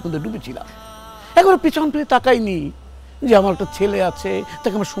 প্রতিবন্ধীর মধ্যে ডুবেছিলাম। একবার পেছন ফিরে তাকাইনি যে আমার একটা ছেলে আছে,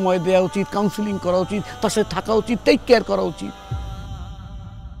 তাকে আমার সময় দেওয়া উচিত, কাউন্সিলিং করা উচিত, তার সাথে থাকা উচিত, টেক কেয়ার করা উচিত।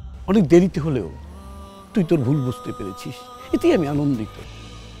 অনেক দেরিতে হলেও তুই তোর ভুল বুঝতে পেরেছিস, এতেই আমি আনন্দিত।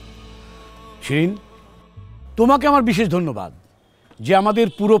 শিরিন, তোমাকে আমার বিশেষ ধন্যবাদ যে আমাদের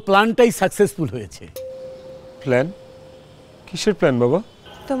পুরো প্ল্যানটাই সাকসেসফুল হয়েছে। প্ল্যান? কিসের প্ল্যান বাবা?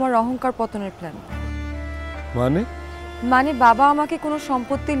 তোমার অহংকার পতনের প্ল্যান। মানে বাবা আমাকে কোনো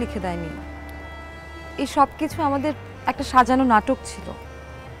সম্পত্তি লিখে দেয়নি। এই সব কিছু আমাদের একটা সাজানো নাটক ছিল।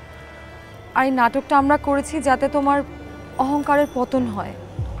 আর এই নাটকটা আমরা করেছি যাতে তোমার অহংকারের পতন হয়,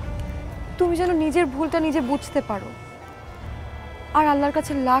 তুমি যেন নিজের ভুলটা নিজে বুঝতে পারো। আর আল্লাহর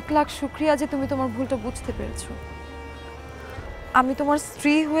কাছে লাখ লাখ শুকরিয়া যে তুমি তোমার ভুলটা বুঝতে পেরেছো। আমি তোমার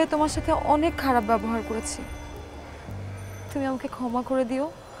স্ত্রী হয়ে তোমার সাথে অনেক খারাপ ব্যবহার করেছি, তুমি আমাকে ক্ষমা করে দিও।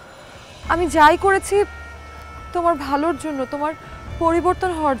 আমি যাই করেছি তোমার ভালোর জন্য, তোমার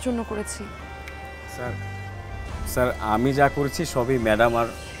পরিবর্তন হওয়ার জন্য করেছি। স্যার আমি যা করেছি সবই ম্যাডাম আর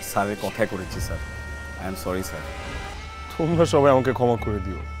স্যারের কথাই করেছি sir. I am sorry sir. তোমরা সবাই আমাকে ক্ষমা করে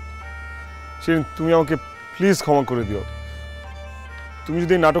দিও। শিরিন, তুমি আমাকে প্লিজ ক্ষমা করে দিও। তুমি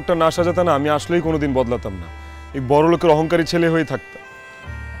যদি এই নাটকটা না সাজাতে না, আমি আসলেই কোনোদিন বদলাতাম না, এই বড় লোকের অহংকারী ছেলে হয়ে থাকতাম।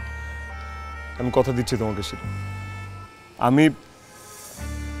 আমি কথা দিচ্ছি তোমাকে শিরিন,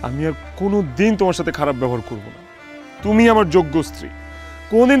 আমি আর কোনো দিন তোমার সাথে খারাপ ব্যবহার করব না। তুমি আমার যোগ্য স্ত্রী,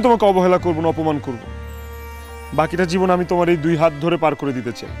 কোনোদিন তোমাকে অবহেলা করবো না, অপমান করবো। বাকিটা জীবন আমি তোমার এই 2 হাত ধরে পার করে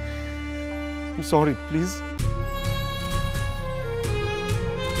দিতে চাই। Sorry please.